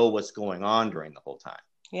know what's going on during the whole time.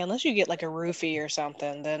 Yeah, unless you get like a roofie or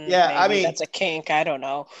something, then Yeah, maybe I mean, that's a kink. I don't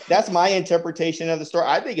know. That's my interpretation of the story.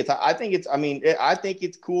 I think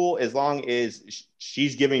it's cool as long as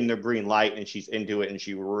she's giving the green light and she's into it and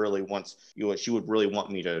she really wants she would really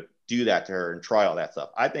want me to do that to her and try all that stuff.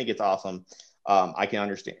 I think it's awesome. I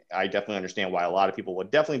definitely understand why a lot of people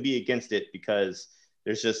would definitely be against it, because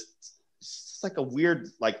there's just like a weird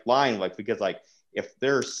like line, like, because like if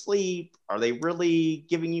they're asleep, are they really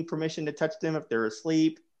giving you permission to touch them if they're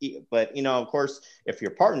asleep? But of course, if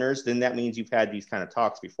you're partners, then that means you've had these kind of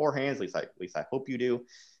talks beforehand. At least I hope you do,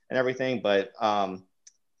 and everything. But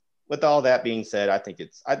with all that being said, I think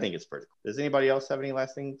it's pretty cool. Does anybody else have any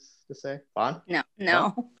last things to say? Vaughn?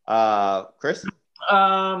 No. Chris?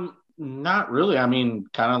 Not really. I mean,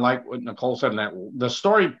 kind of like what Nicole said in that the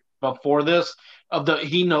story before this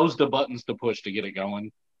he knows the buttons to push to get it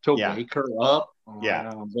going to wake her up.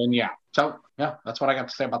 Then So that's what I got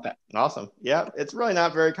to say about that. Awesome. Yeah, it's really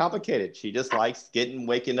not very complicated. She just likes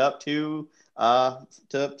waking up to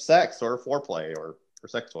sex or foreplay or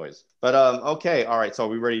sex toys. But okay, all right. So are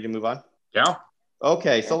we ready to move on? Yeah.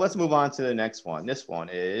 Okay, so let's move on to the next one. This one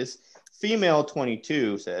is Female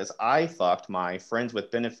 22 says, I fucked my friends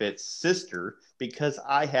with benefits sister because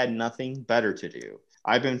I had nothing better to do.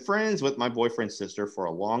 I've been friends with my boyfriend's sister for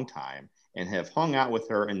a long time and have hung out with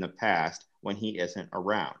her in the past when he isn't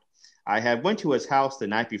around. I had went to his house the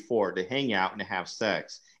night before to hang out and have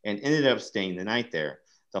sex and ended up staying the night there.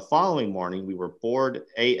 The following morning, we were bored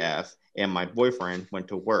AF and my boyfriend went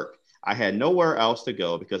to work. I had nowhere else to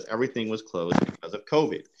go because everything was closed because of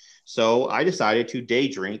COVID. So I decided to day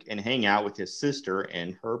drink and hang out with his sister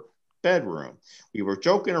in her bedroom. We were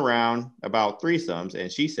joking around about threesomes,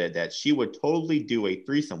 and she said that she would totally do a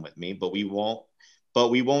threesome with me, but we won't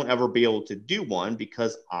ever be able to do one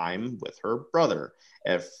because I'm with her brother.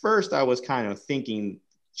 At first, I was kind of thinking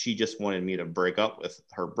she just wanted me to break up with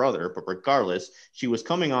her brother, but regardless, she was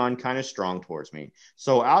coming on kind of strong towards me.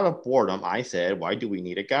 So out of boredom, I said, why do we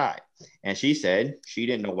need a guy? And she said she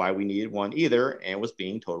didn't know why we needed one either and was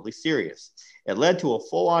being totally serious. It led to a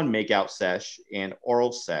full-on makeout sesh and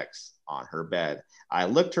oral sex on her bed. I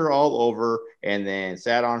licked her all over and then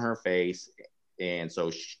sat on her face, and so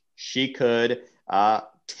she could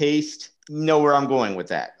taste. Know where I'm going with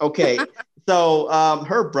that. Okay. So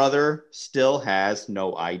her brother still has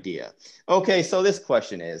no idea. Okay, so this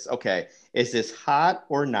question is, okay, is this hot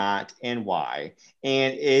or not, and why?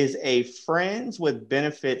 And is a friends with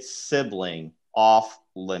benefits sibling off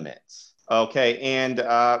limits? Okay, and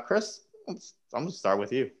Chris, I'm going to start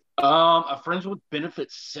with you. A friends with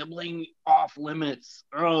benefits sibling off limits.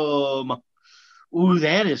 Ooh,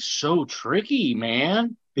 that is so tricky,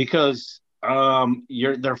 man, because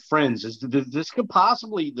they're friends. This could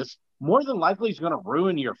possibly, more than likely is going to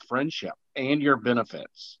ruin your friendship and your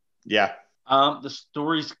benefits. Yeah. The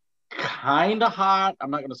story's kind of hot. I'm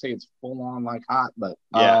not going to say it's full on like hot, but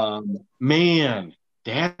man,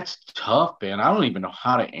 that's tough, man. I don't even know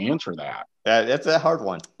how to answer that. That's a hard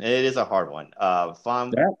one. It is a hard one.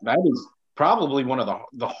 That is probably one of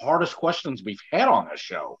the hardest questions we've had on this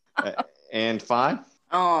show. And fine.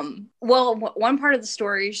 Well, one part of the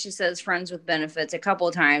story, she says friends with benefits a couple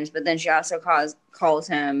of times, but then she also calls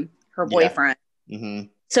him her boyfriend. Yeah. Mm-hmm.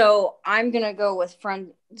 So I'm gonna go with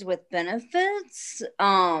friends with benefits.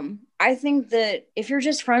 I think that if you're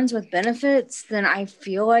just friends with benefits, then I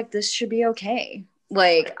feel like this should be okay.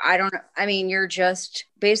 Like, I mean, you're just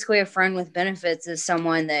basically a friend with benefits is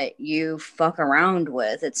someone that you fuck around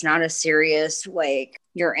with. It's not a serious, like,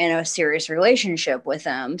 you're in a serious relationship with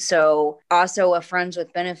them. So, also a friends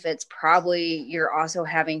with benefits, probably you're also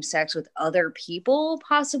having sex with other people,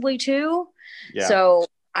 possibly too. Yeah. So,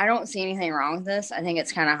 I don't see anything wrong with this. I think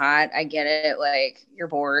it's kind of hot. I get it. Like, you're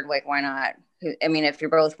bored. Like, why not? I mean, if you're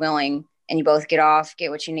both willing and you both get off,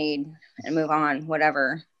 get what you need and move on,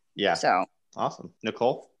 whatever. Yeah. So. Awesome.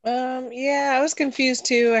 Nicole? Yeah, I was confused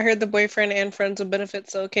too. I heard the boyfriend and friends with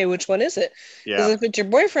benefits. So, okay, which one is it? Because Yeah. if it's your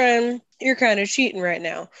boyfriend, you're kind of cheating right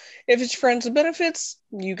now. If it's friends with benefits,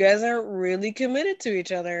 you guys aren't really committed to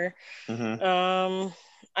each other. Mm-hmm.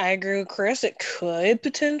 I agree with Chris. It could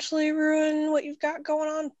potentially ruin what you've got going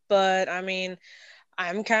on, but I mean,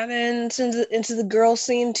 I'm kind of into the girl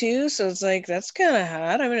scene too, so it's like that's kind of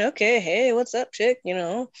hot. I mean, okay, hey, what's up, chick? You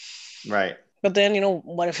know. Right. But then,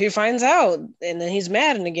 what if he finds out and then he's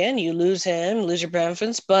mad and again you lose him, lose your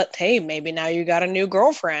benefits, but hey, maybe now you got a new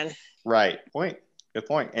girlfriend. Right. Good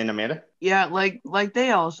point. And Amanda? Yeah, like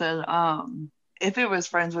they all said, if it was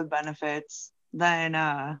friends with benefits,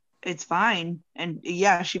 then it's fine. And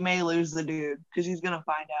yeah, she may lose the dude because he's gonna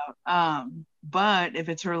find out. But if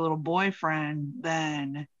it's her little boyfriend,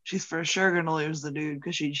 then she's for sure gonna lose the dude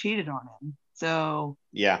because she cheated on him. So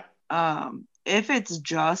Yeah. if it's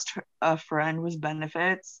just a friend with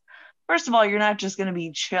benefits, first of all, you're not just gonna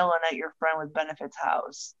be chilling at your friend with benefits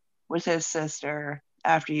house with his sister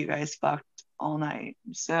after you guys fucked all night.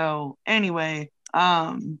 So anyway,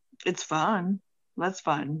 it's fun. That's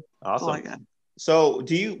fun. That's all I Awesome. got. So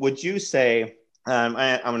would you say, I'm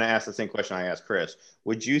going to ask the same question I asked Chris.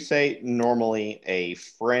 Would you say normally a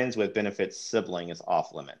friends with benefits sibling is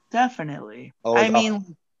off limit? Definitely. Oh, I it's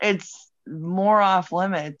mean, it's more off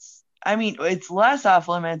limits. I mean, it's less off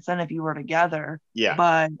limits than if you were together. Yeah.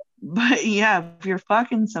 But yeah, if you're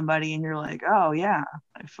fucking somebody and you're like, oh yeah,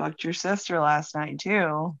 I fucked your sister last night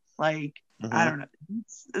too. Like, Mhm. I don't know.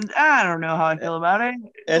 I don't know how I feel about it.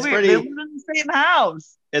 It's weird. pretty- They live in the same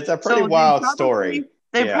house. It's a pretty So wild story.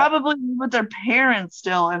 They Yeah. probably live with their parents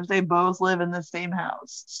still if they both live in the same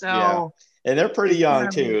house. So Yeah. And they're pretty It's young kind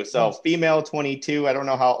of too. weird. So female 22. I don't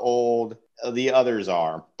know how old the others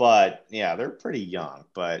are, but yeah, they're pretty young.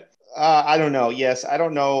 But I don't know. Yes, I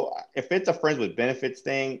don't know if it's a friends with benefits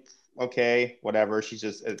thing. Okay, whatever.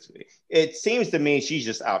 It seems to me she's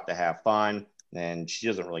just out to have fun, and she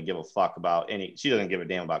doesn't really give a fuck about she doesn't give a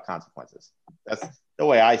damn about consequences. That's the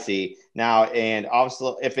way I see now. And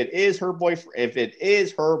obviously, if it is her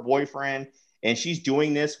boyfriend, and she's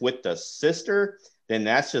doing this with the sister, then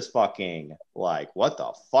that's just fucking like, what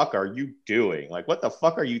the fuck are you doing? Like, what the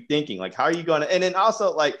fuck are you thinking? Like, how are you going to, and then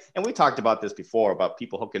also like, and we talked about this before about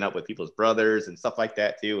people hooking up with people's brothers and stuff like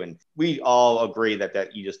that too. And we all agree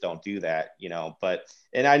that you just don't do that, but,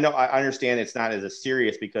 and I understand it's not as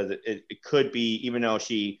serious because it could be, even though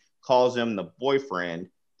she calls him the boyfriend,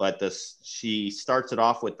 but she starts it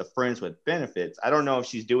off with the friends with benefits. I don't know if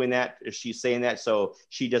she's doing that, if she's saying that so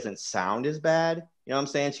she doesn't sound as bad. You know what I'm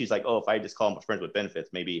saying? She's like, oh, if I just call them friends with benefits,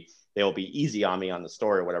 maybe they'll be easy on me on the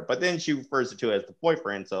story or whatever. But then she refers to it as the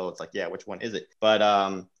boyfriend. So it's like, yeah, which one is it? But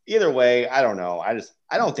either way, I don't know.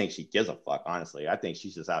 I don't think she gives a fuck, honestly. I think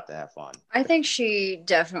she's just out to have fun. I think she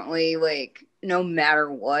definitely, like, no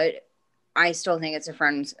matter what, I still think it's a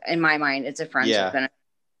friend. In my mind, it's a friend. Yeah.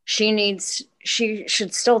 She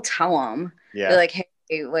should still tell him. Yeah. Be like,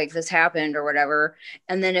 hey, like this happened or whatever.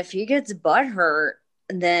 And then if he gets butthurt,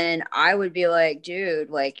 then I would be like, dude,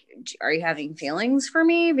 like, are you having feelings for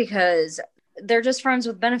me? Because they're just friends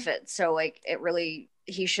with benefits. So like,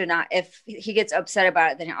 he should not, if he gets upset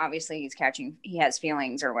about it, then obviously he has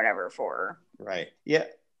feelings or whatever for her. Right. Yeah.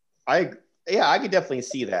 I could definitely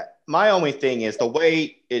see that. My only thing is the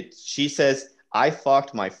way she says, I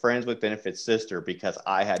fucked my friends with benefits sister because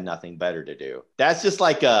I had nothing better to do. That's just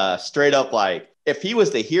like a straight up, like, if he was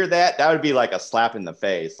to hear that would be like a slap in the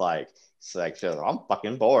face. Like, it's like, shit, I'm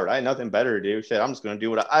fucking bored. I had nothing better to do. Shit, I'm just going to do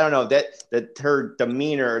what I don't know. That her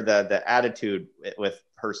demeanor, the attitude with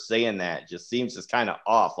her saying that just seems just kind of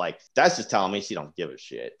off. Like, that's just telling me she don't give a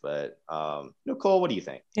shit. But Nicole, what do you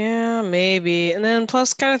think? Yeah, maybe. And then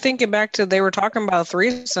plus kind of thinking back to, they were talking about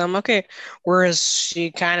threesome. Okay, whereas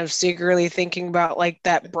she kind of secretly thinking about like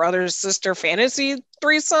that brother sister fantasy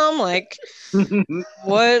threesome? Like,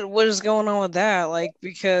 what is going on with that? Like,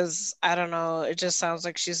 because I don't know, it just sounds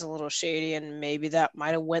like she's a little shady, and maybe that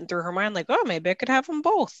might have went through her mind, like, oh, maybe I could have them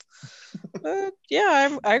both. But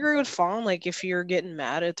yeah, I agree with Fawn. Like, if you're getting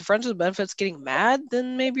mad, if the friends with benefits getting mad,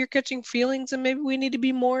 then maybe you're catching feelings, and maybe we need to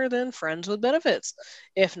be more than friends with benefits.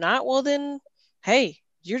 If not, well then, hey,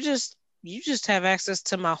 you just have access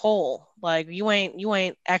to my hole. Like, you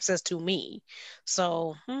ain't access to me.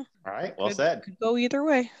 So All right. Well said. could go either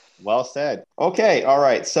way. Well said. Okay. All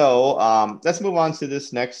right. So let's move on to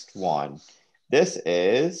this next one. This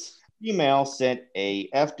is female sent a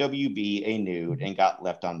FWB a nude and got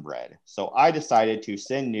left unread. So I decided to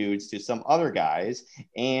send nudes to some other guys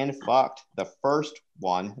and fucked the first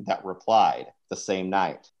one that replied the same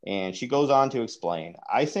night. And she goes on to explain,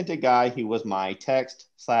 I sent a guy who was my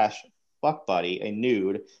text/fuck buddy a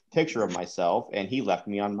nude picture of myself and he left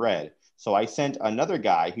me unread. So I sent another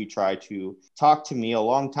guy who tried to talk to me a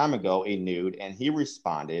long time ago a nude and he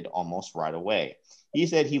responded almost right away. He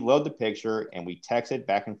said he loved the picture and we texted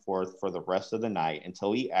back and forth for the rest of the night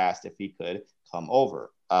until he asked if he could come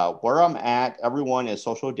over. Where I'm at, everyone is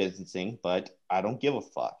social distancing, but I don't give a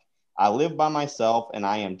fuck. I live by myself and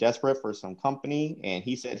I am desperate for some company, and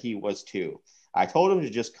he said he was too. I told him to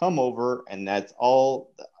just come over and that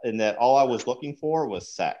all I was looking for was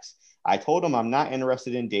sex. I told him I'm not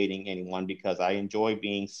interested in dating anyone because I enjoy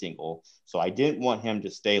being single, so I didn't want him to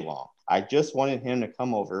stay long. I just wanted him to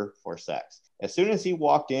come over for sex. As soon as he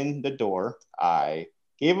walked in the door, I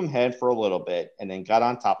gave him head for a little bit and then got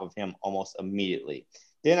on top of him almost immediately.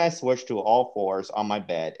 Then I switched to all fours on my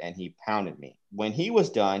bed and he pounded me. When he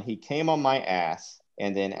was done, he came on my ass,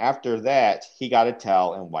 and then after that, he got a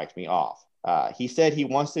towel and wiped me off. He said he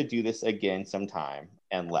wants to do this again sometime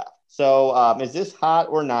and left. So is this hot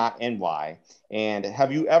or not, and why? And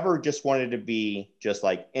have you ever just wanted to be just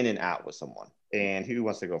like in and out with someone? And who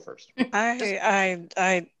wants to go first? I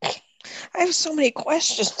have so many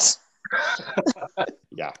questions.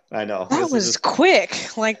 Yeah, I know. That was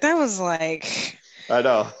quick. Like, that was like... I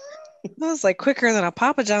know. That was like quicker than a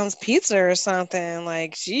Papa John's pizza or something.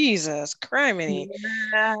 Like, Jesus, criminy.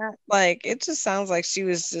 Yeah. Like, it just sounds like she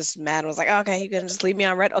was just mad and was like, okay, you can just leave me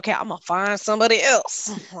on red. Okay, I'm gonna find somebody else.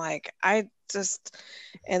 Like,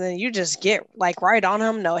 and then you just get like right on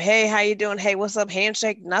him. No, hey, how you doing? Hey, what's up?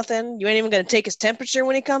 Handshake, nothing. You ain't even gonna take his temperature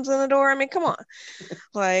when he comes in the door. I mean, come on.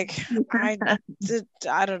 Like,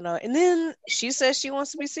 I don't know. And then she says she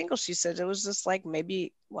wants to be single. She said it was just like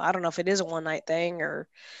maybe, well, I don't know if it is a one night thing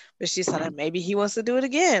but she said maybe he wants to do it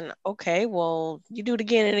again. Okay, well, you do it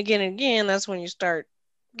again and again and again. That's when you start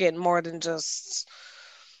getting more than just,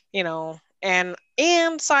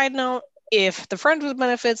 and side note, if the friend with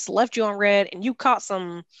benefits left you on red and you caught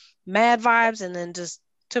some mad vibes and then just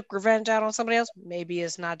took revenge out on somebody else, maybe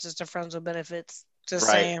it's not just a friends with benefits. Just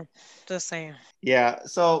saying. Yeah.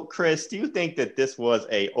 So, Chris, do you think that this was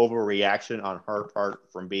a overreaction on her part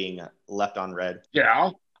from being left on red?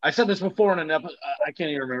 Yeah. I said this before in an episode. I can't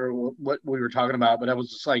even remember what we were talking about, but I was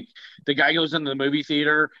just like, the guy goes into the movie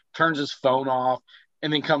theater, turns his phone off,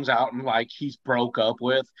 and then comes out and like he's broke up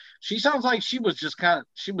with. She sounds like she was just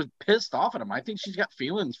she was pissed off at him. I think she's got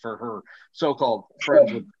feelings for her so-called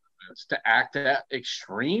friends with benefits. To act that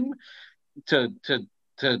extreme, to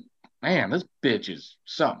man, this bitch is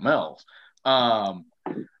something else.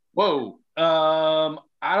 Whoa.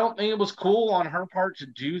 I don't think it was cool on her part to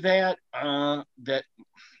do that. That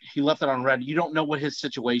he left it on red. You don't know what his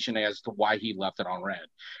situation is as to why he left it on red.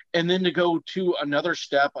 And then to go to another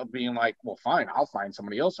step of being like, well, fine, I'll find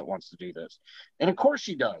somebody else that wants to do this. And of course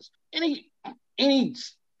she does.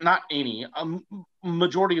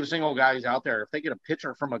 Majority of single guys out there, if they get a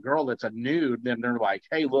picture from a girl that's a nude, then they're like,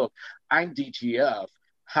 hey, look, I'm DTF.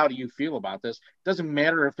 How do you feel about this? Doesn't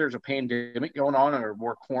matter if there's a pandemic going on or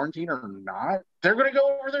we're quarantined or not. They're going to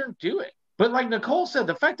go over there and do it. But like Nicole said,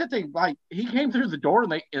 the fact that he came through the door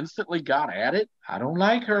and they instantly got at it, I don't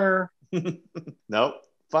like her. Nope.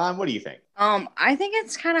 Fawn, what do you think? I think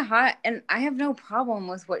it's kind of hot, and I have no problem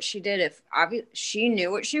with what she did. If she knew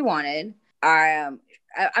what she wanted, I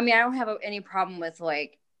mean, I don't have any problem with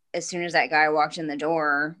like as soon as that guy walked in the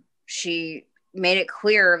door, she made it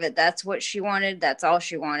clear that that's what she wanted. That's all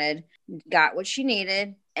she wanted. Got what she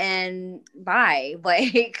needed, and bye.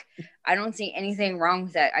 Like, I don't see anything wrong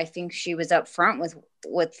with that. I think she was upfront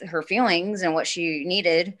with her feelings and what she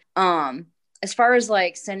needed. As far as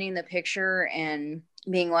like sending the picture and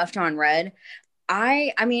being left on red,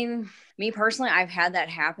 I mean, me personally, I've had that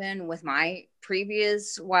happen with my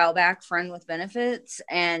previous while back friend with benefits,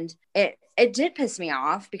 and it did piss me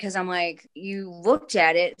off because I'm like, you looked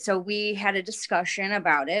at it. So we had a discussion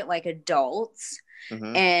about it like adults,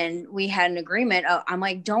 Mhm. And we had an agreement. I'm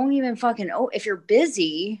like, don't even fucking, if you're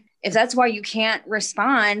busy, if that's why you can't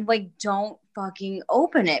respond, like, don't fucking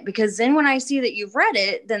open it. Because then when I see that you've read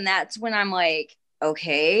it, then that's when I'm like,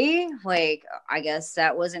 okay, like, I guess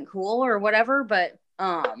that wasn't cool or whatever. But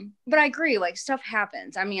I agree, like, stuff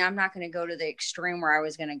happens. I mean, I'm not going to go to the extreme where I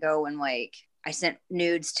was going to go and like, I sent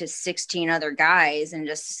nudes to 16 other guys and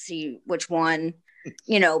just see which one,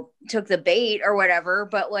 took the bait or whatever.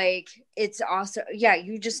 But like, it's also, yeah,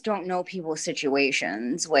 you just don't know people's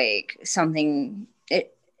situations. Like something,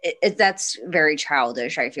 that's very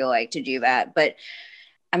childish, I feel like, to do that. But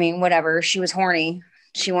I mean, whatever. She was horny.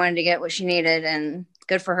 She wanted to get what she needed, and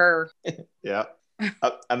good for her. Yeah.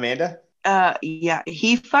 Amanda? Yeah,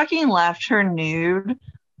 he fucking left her nude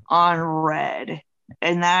on red.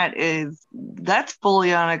 And that's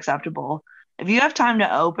fully unacceptable. If you have time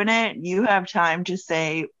to open it, you have time to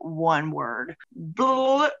say one word.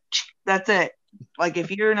 That's it. Like,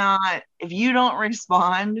 if you don't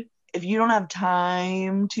respond, if you don't have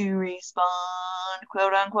time to respond,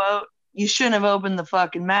 quote unquote, you shouldn't have opened the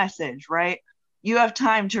fucking message, right? You have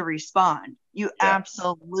time to respond. You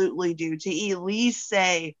absolutely do. To at least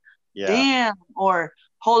say, damn, or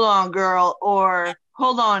hold on, girl, or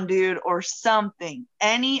hold on, dude, or something.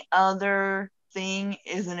 Any other thing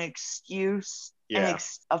is an excuse, a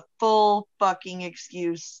full fucking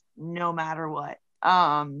excuse, no matter what.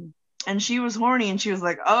 And she was horny, and she was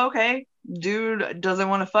like, oh, okay, dude doesn't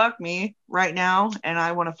want to fuck me right now, and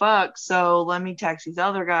I want to fuck, so let me text these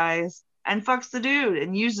other guys, and fucks the dude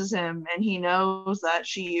and uses him, and he knows that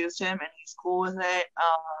she used him, and he's cool with it.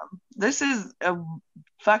 This is a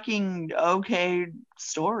fucking okay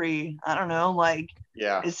story. I don't know, like,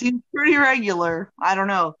 it seems pretty regular. I don't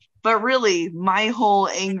know. But really, my whole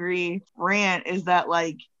angry rant is that,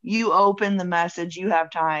 like, you open the message, you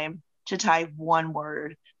have time to type one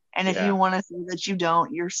word. And if you want to say that you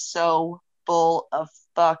don't, you're so full of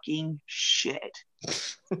fucking shit.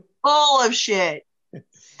 Full of shit.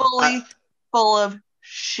 Fully full of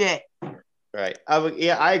shit. Right.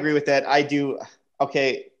 I agree with that. I do.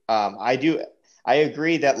 Okay. I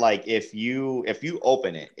agree that, like, if you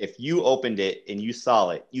opened it and you saw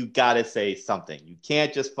it, you gotta say something. You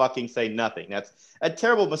can't just fucking say nothing. That's a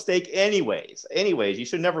terrible mistake anyways. You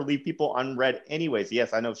should never leave people unread anyways.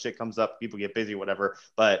 Yes, I know shit comes up, people get busy, whatever,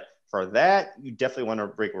 but for that, you definitely want to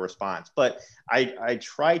break a response. But I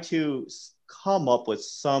try to come up with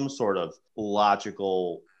some sort of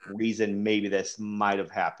logical reason maybe this might have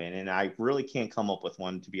happened, and I really can't come up with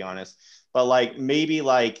one, to be honest. But like, maybe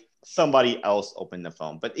like somebody else opened the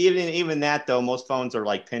phone. But even that, though, most phones are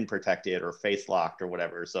like pin protected or face locked or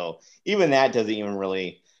whatever, so even that doesn't even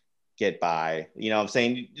really get by. You know what I'm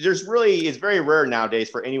saying? It's very rare nowadays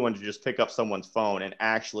for anyone to just pick up someone's phone and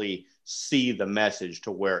actually see the message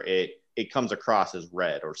to where it comes across as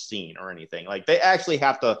read or seen or anything. Like, they actually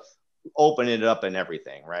have to open it up and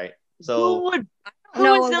everything, right? So who would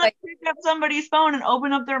not pick up somebody's phone and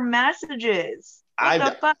open up their messages? What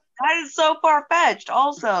the fuck? That is so far-fetched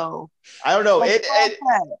also. I don't know.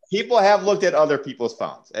 People have looked at other people's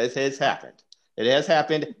phones. It has happened. It has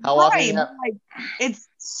happened. How often? Like, it's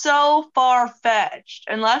so far-fetched.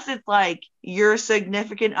 Unless it's like your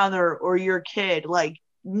significant other or your kid. Like,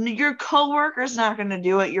 your coworker's not going to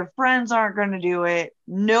do it. Your friends aren't going to do it.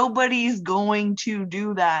 Nobody's going to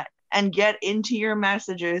do that and get into your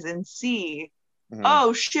messages and see,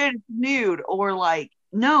 oh shit, it's nude. Or like,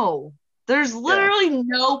 no. There's literally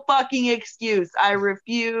no fucking excuse. I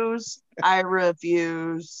refuse. I want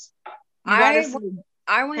to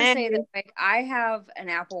say that, like, I have an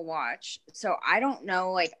Apple Watch, so I don't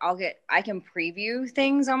know, like, I can preview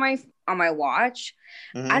things on my watch.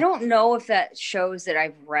 I don't know if that shows that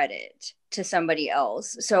I've read it to somebody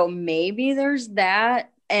else. So maybe there's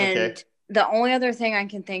that. And the only other thing I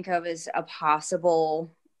can think of is a possible,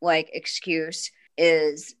 like, excuse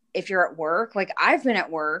is if you're at work. Like, I've been at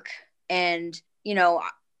work, and, you know,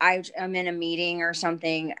 I'm in a meeting or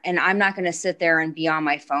something, and I'm not going to sit there and be on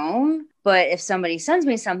my phone. But if somebody sends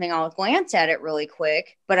me something, I'll glance at it really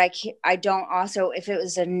quick. But I don't also, if it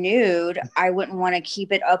was a nude, I wouldn't want to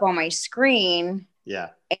keep it up on my screen. Yeah.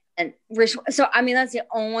 And so, I mean, that's the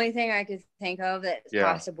only thing I could think of that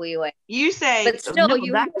possibly, like, you say, but still,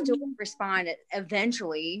 you have to respond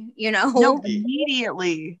eventually, you know? No,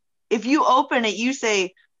 immediately. If you open it, you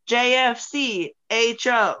say JFC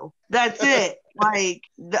HO. That's it. Like,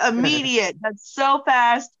 the immediate. That's so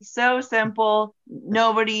fast, so simple.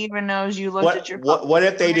 Nobody even knows you looked at your phone. What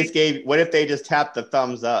if they just tapped the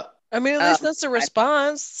thumbs up? I mean, at least that's a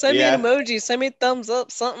response. Send me an emoji. Send me a thumbs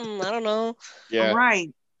up. Something. I don't know. Yeah.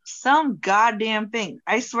 Right. Some goddamn thing.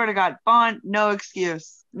 I swear to God, font, no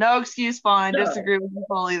excuse. No excuse, Fawn. I No. disagree with you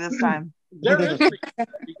fully this time. There is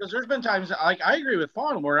because there's been times like I agree with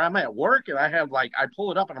Fawn where I'm at work and I have like I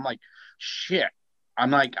pull it up and I'm like, shit.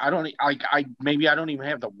 I'm like I don't like I maybe I don't even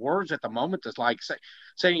have the words at the moment to like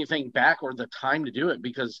say anything back or the time to do it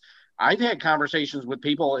because I've had conversations with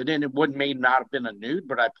people and then it may not have been a nude,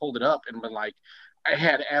 but I pulled it up and been like I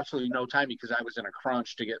had absolutely no time because I was in a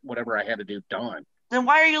crunch to get whatever I had to do done. Then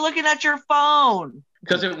why are you looking at your phone?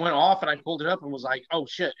 Because it went off and I pulled it up and was like, oh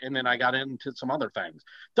shit. And then I got into some other things.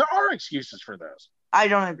 There are excuses for this. I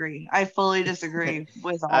don't agree. I fully disagree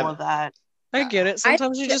with all of that. I get it.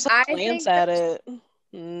 Sometimes you just like, glance at it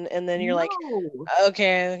and then you're like,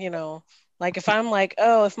 okay, like if I'm like,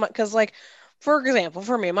 oh, because like, for example,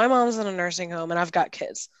 for me, my mom's in a nursing home and I've got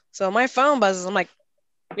kids. So my phone buzzes. I'm like,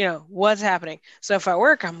 what's happening? So if I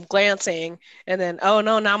work, I'm glancing and then, oh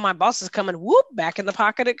no, now my boss is coming, whoop, back in the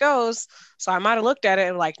pocket it goes. So I might have looked at it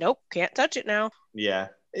and like, nope, can't touch it now. Yeah,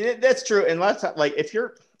 that's true. And lots of like, if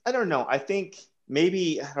you're, I don't know, I think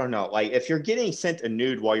maybe, I don't know, like if you're getting sent a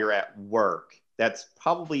nude while you're at work, that's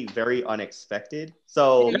probably very unexpected.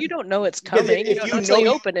 So you don't know it's coming until you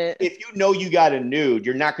open it. If you know you got a nude,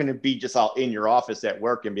 you're not going to be just all in your office at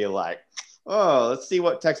work and be like, oh, let's see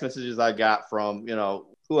what text messages I got from,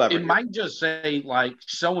 whoever. It might just say like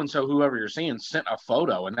so-and-so, whoever you're seeing sent a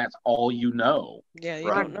photo and that's all you know. Yeah, you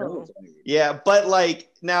don't know. Yeah, but like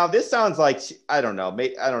now this sounds like, I don't know.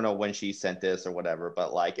 I don't know when she sent this or whatever,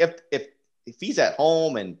 but like if he's at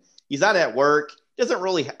home and he's not at work, doesn't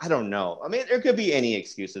really, I don't know. I mean, there could be any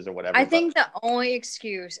excuses or whatever. I think the only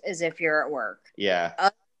excuse is if you're at work. Yeah.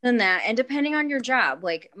 Other than that, and depending on your job,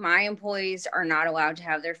 like my employees are not allowed to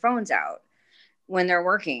have their phones out when they're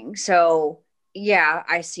working. So yeah,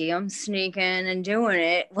 I see them sneaking and doing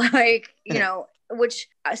it, like,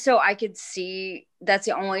 so I could see that's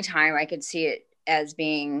the only time I could see it as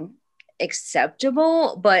being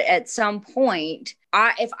acceptable. But at some point,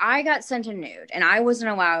 if I got sent a nude and I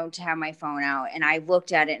wasn't allowed to have my phone out and I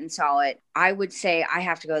looked at it and saw it, I would say I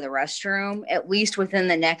have to go to the restroom at least within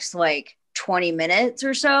the next like 20 minutes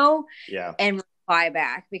or so. Yeah. And reply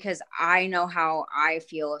back because I know how I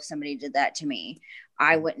feel if somebody did that to me.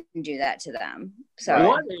 I wouldn't do that to them.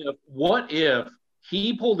 So what if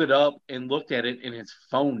he pulled it up and looked at it and his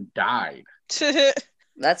phone died?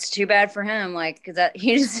 That's too bad for him. Like, because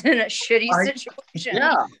he's in a shitty situation.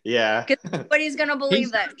 Yeah. Because nobody's gonna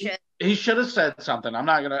believe that shit. He should have said something.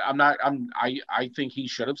 I think he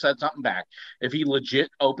should have said something back. If he legit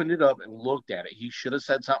opened it up and looked at it, he should have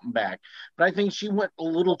said something back. But I think she went a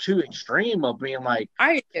little too extreme of being like,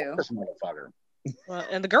 I do. This motherfucker. Well,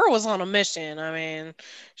 and the girl was on a mission. I mean,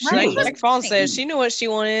 like Fawn said, she knew what she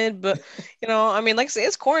wanted, but I mean, like I say,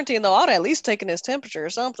 it's quarantine though. I'd at least taken his temperature or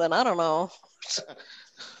something. I don't know.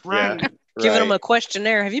 Right. Giving him a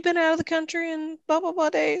questionnaire. Have you been out of the country in blah blah blah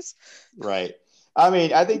days? Right. I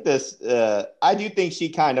mean, I think I do think she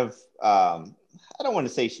kind of, I don't want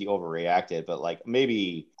to say she overreacted, but like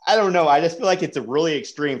maybe, I don't know. I just feel like it's a really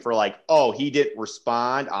extreme for like, oh, he didn't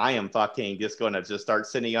respond. I am fucking just going to just start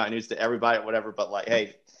sending out news to everybody, whatever. But like,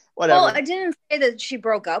 hey, whatever. Well, I didn't say that she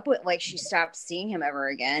broke up with, like, she stopped seeing him ever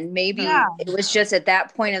again. Maybe it was just at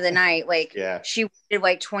that point of the night, like, she waited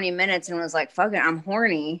like 20 minutes and was like, fuck it, I'm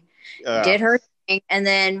horny. Did her thing. And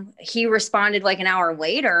then he responded like an hour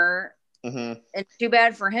later. Mm-hmm. And too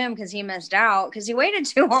bad for him because he missed out because he waited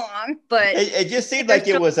too long. But it just seemed like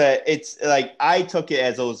it's like I took it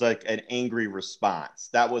as it was like an angry response.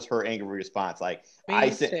 That was her angry response. Like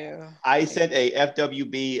I sent a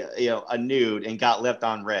FWB, a nude and got left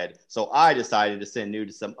on red. So I decided to send nude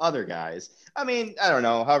to some other guys. I mean, I don't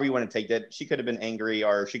know, however you want to take that. She could have been angry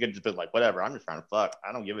or she could have just been like, whatever, I'm just trying to fuck.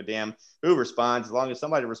 I don't give a damn who responds as long as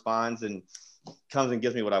somebody responds and comes and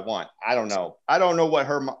gives me what I want. I don't know. I don't know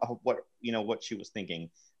what she was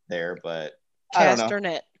thinking there, but cast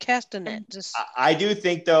a net. Just I do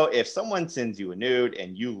think though, if someone sends you a nude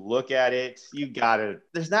and you look at it,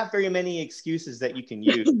 there's not very many excuses that you can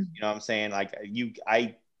use. You know what I'm saying? Like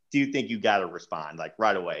I do think you gotta respond like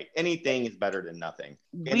right away. Anything is better than nothing.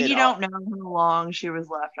 We don't know how long she was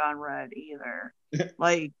left on red either.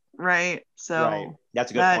 Like, right? So right.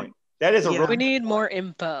 That's a good point. That is we need more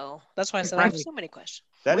info. That's why I said I have so many questions.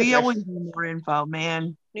 We always need more info,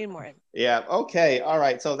 man. Need more info. Yeah. Okay. All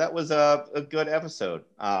right. So that was a good episode.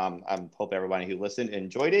 I hope everybody who listened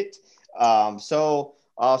enjoyed it. So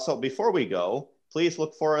before we go, please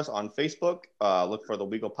look for us on Facebook. Look for the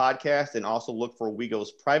WeGo Podcast, and also look for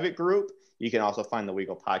WeGo's private group. You can also find the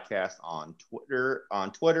WeGo Podcast on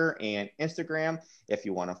Twitter and Instagram. If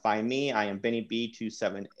you want to find me, I am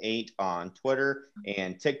BennyB278 on Twitter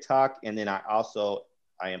and TikTok. And then I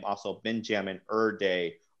am also Benjamin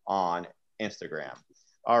Erday on Instagram.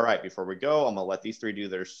 All right, before we go, I'm gonna let these three do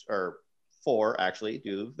their, or four actually,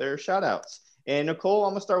 do their shout outs. And Nicole,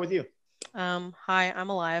 I'm gonna start with you. Hi, I'm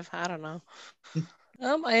alive. I don't know.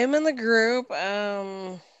 I am in the group.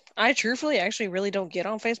 I truthfully actually really don't get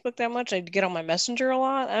on Facebook that much. I get on my Messenger a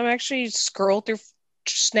lot. I'm actually scroll through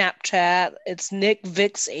Snapchat. It's Nick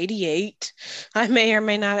Vix 88. I may or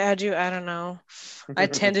may not add you. I don't know. I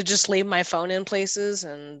tend to just leave my phone in places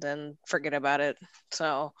and then forget about it.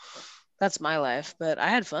 So that's my life. But I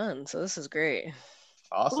had fun, so this is great.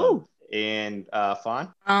 Awesome. Ooh. And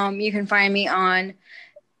Fawn? You can find me on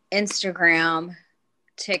Instagram,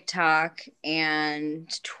 TikTok, and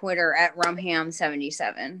Twitter at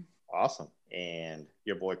rumham77. Awesome. And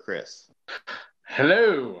your boy Chris?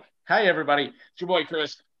 Hello. Hi, everybody. It's your boy,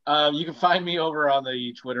 Chris. You can find me over on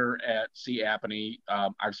the Twitter at CAppany.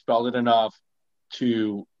 I've spelled it enough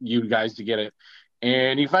to you guys to get it.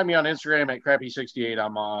 And you can find me on Instagram at Crappy68.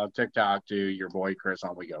 I'm on TikTok to your boy, Chris.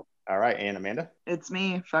 On we go. All right. And Amanda? It's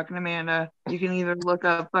me, fucking Amanda. You can either look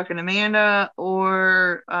up fucking Amanda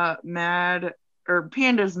or Mad or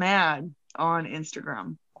Panda's Mad on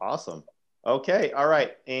Instagram. Awesome. Okay. All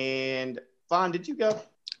right. And Fawn, did you go?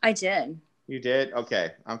 I did. You did?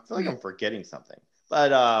 Okay. I feel like I'm forgetting something.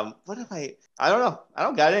 But what if I don't know. I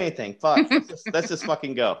don't got anything. Fuck. Let's just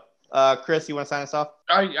fucking go. Chris, you want to sign us off?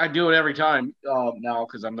 I do it every time now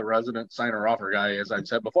because I'm the resident signer-offer guy, as I'd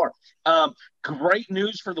said before. Great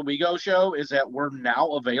news for the WeGo show is that we're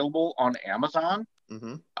now available on Amazon.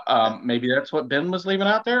 Mm-hmm. Maybe that's what Ben was leaving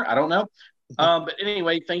out there. I don't know. But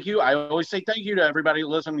anyway, thank you. I always say thank you to everybody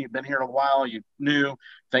listening. You've been here a while. You knew.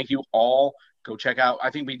 Thank you all. Go check out.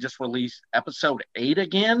 I think we just released episode 8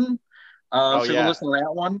 again. So yeah. go listen to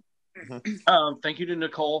that one. Mm-hmm. Thank you to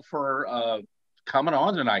Nicole for coming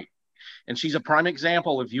on tonight. And she's a prime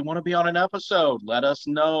example. If you want to be on an episode, let us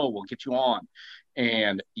know. We'll get you on.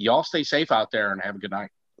 And y'all stay safe out there and have a good night.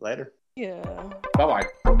 Later. Yeah.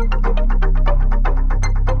 Bye-bye.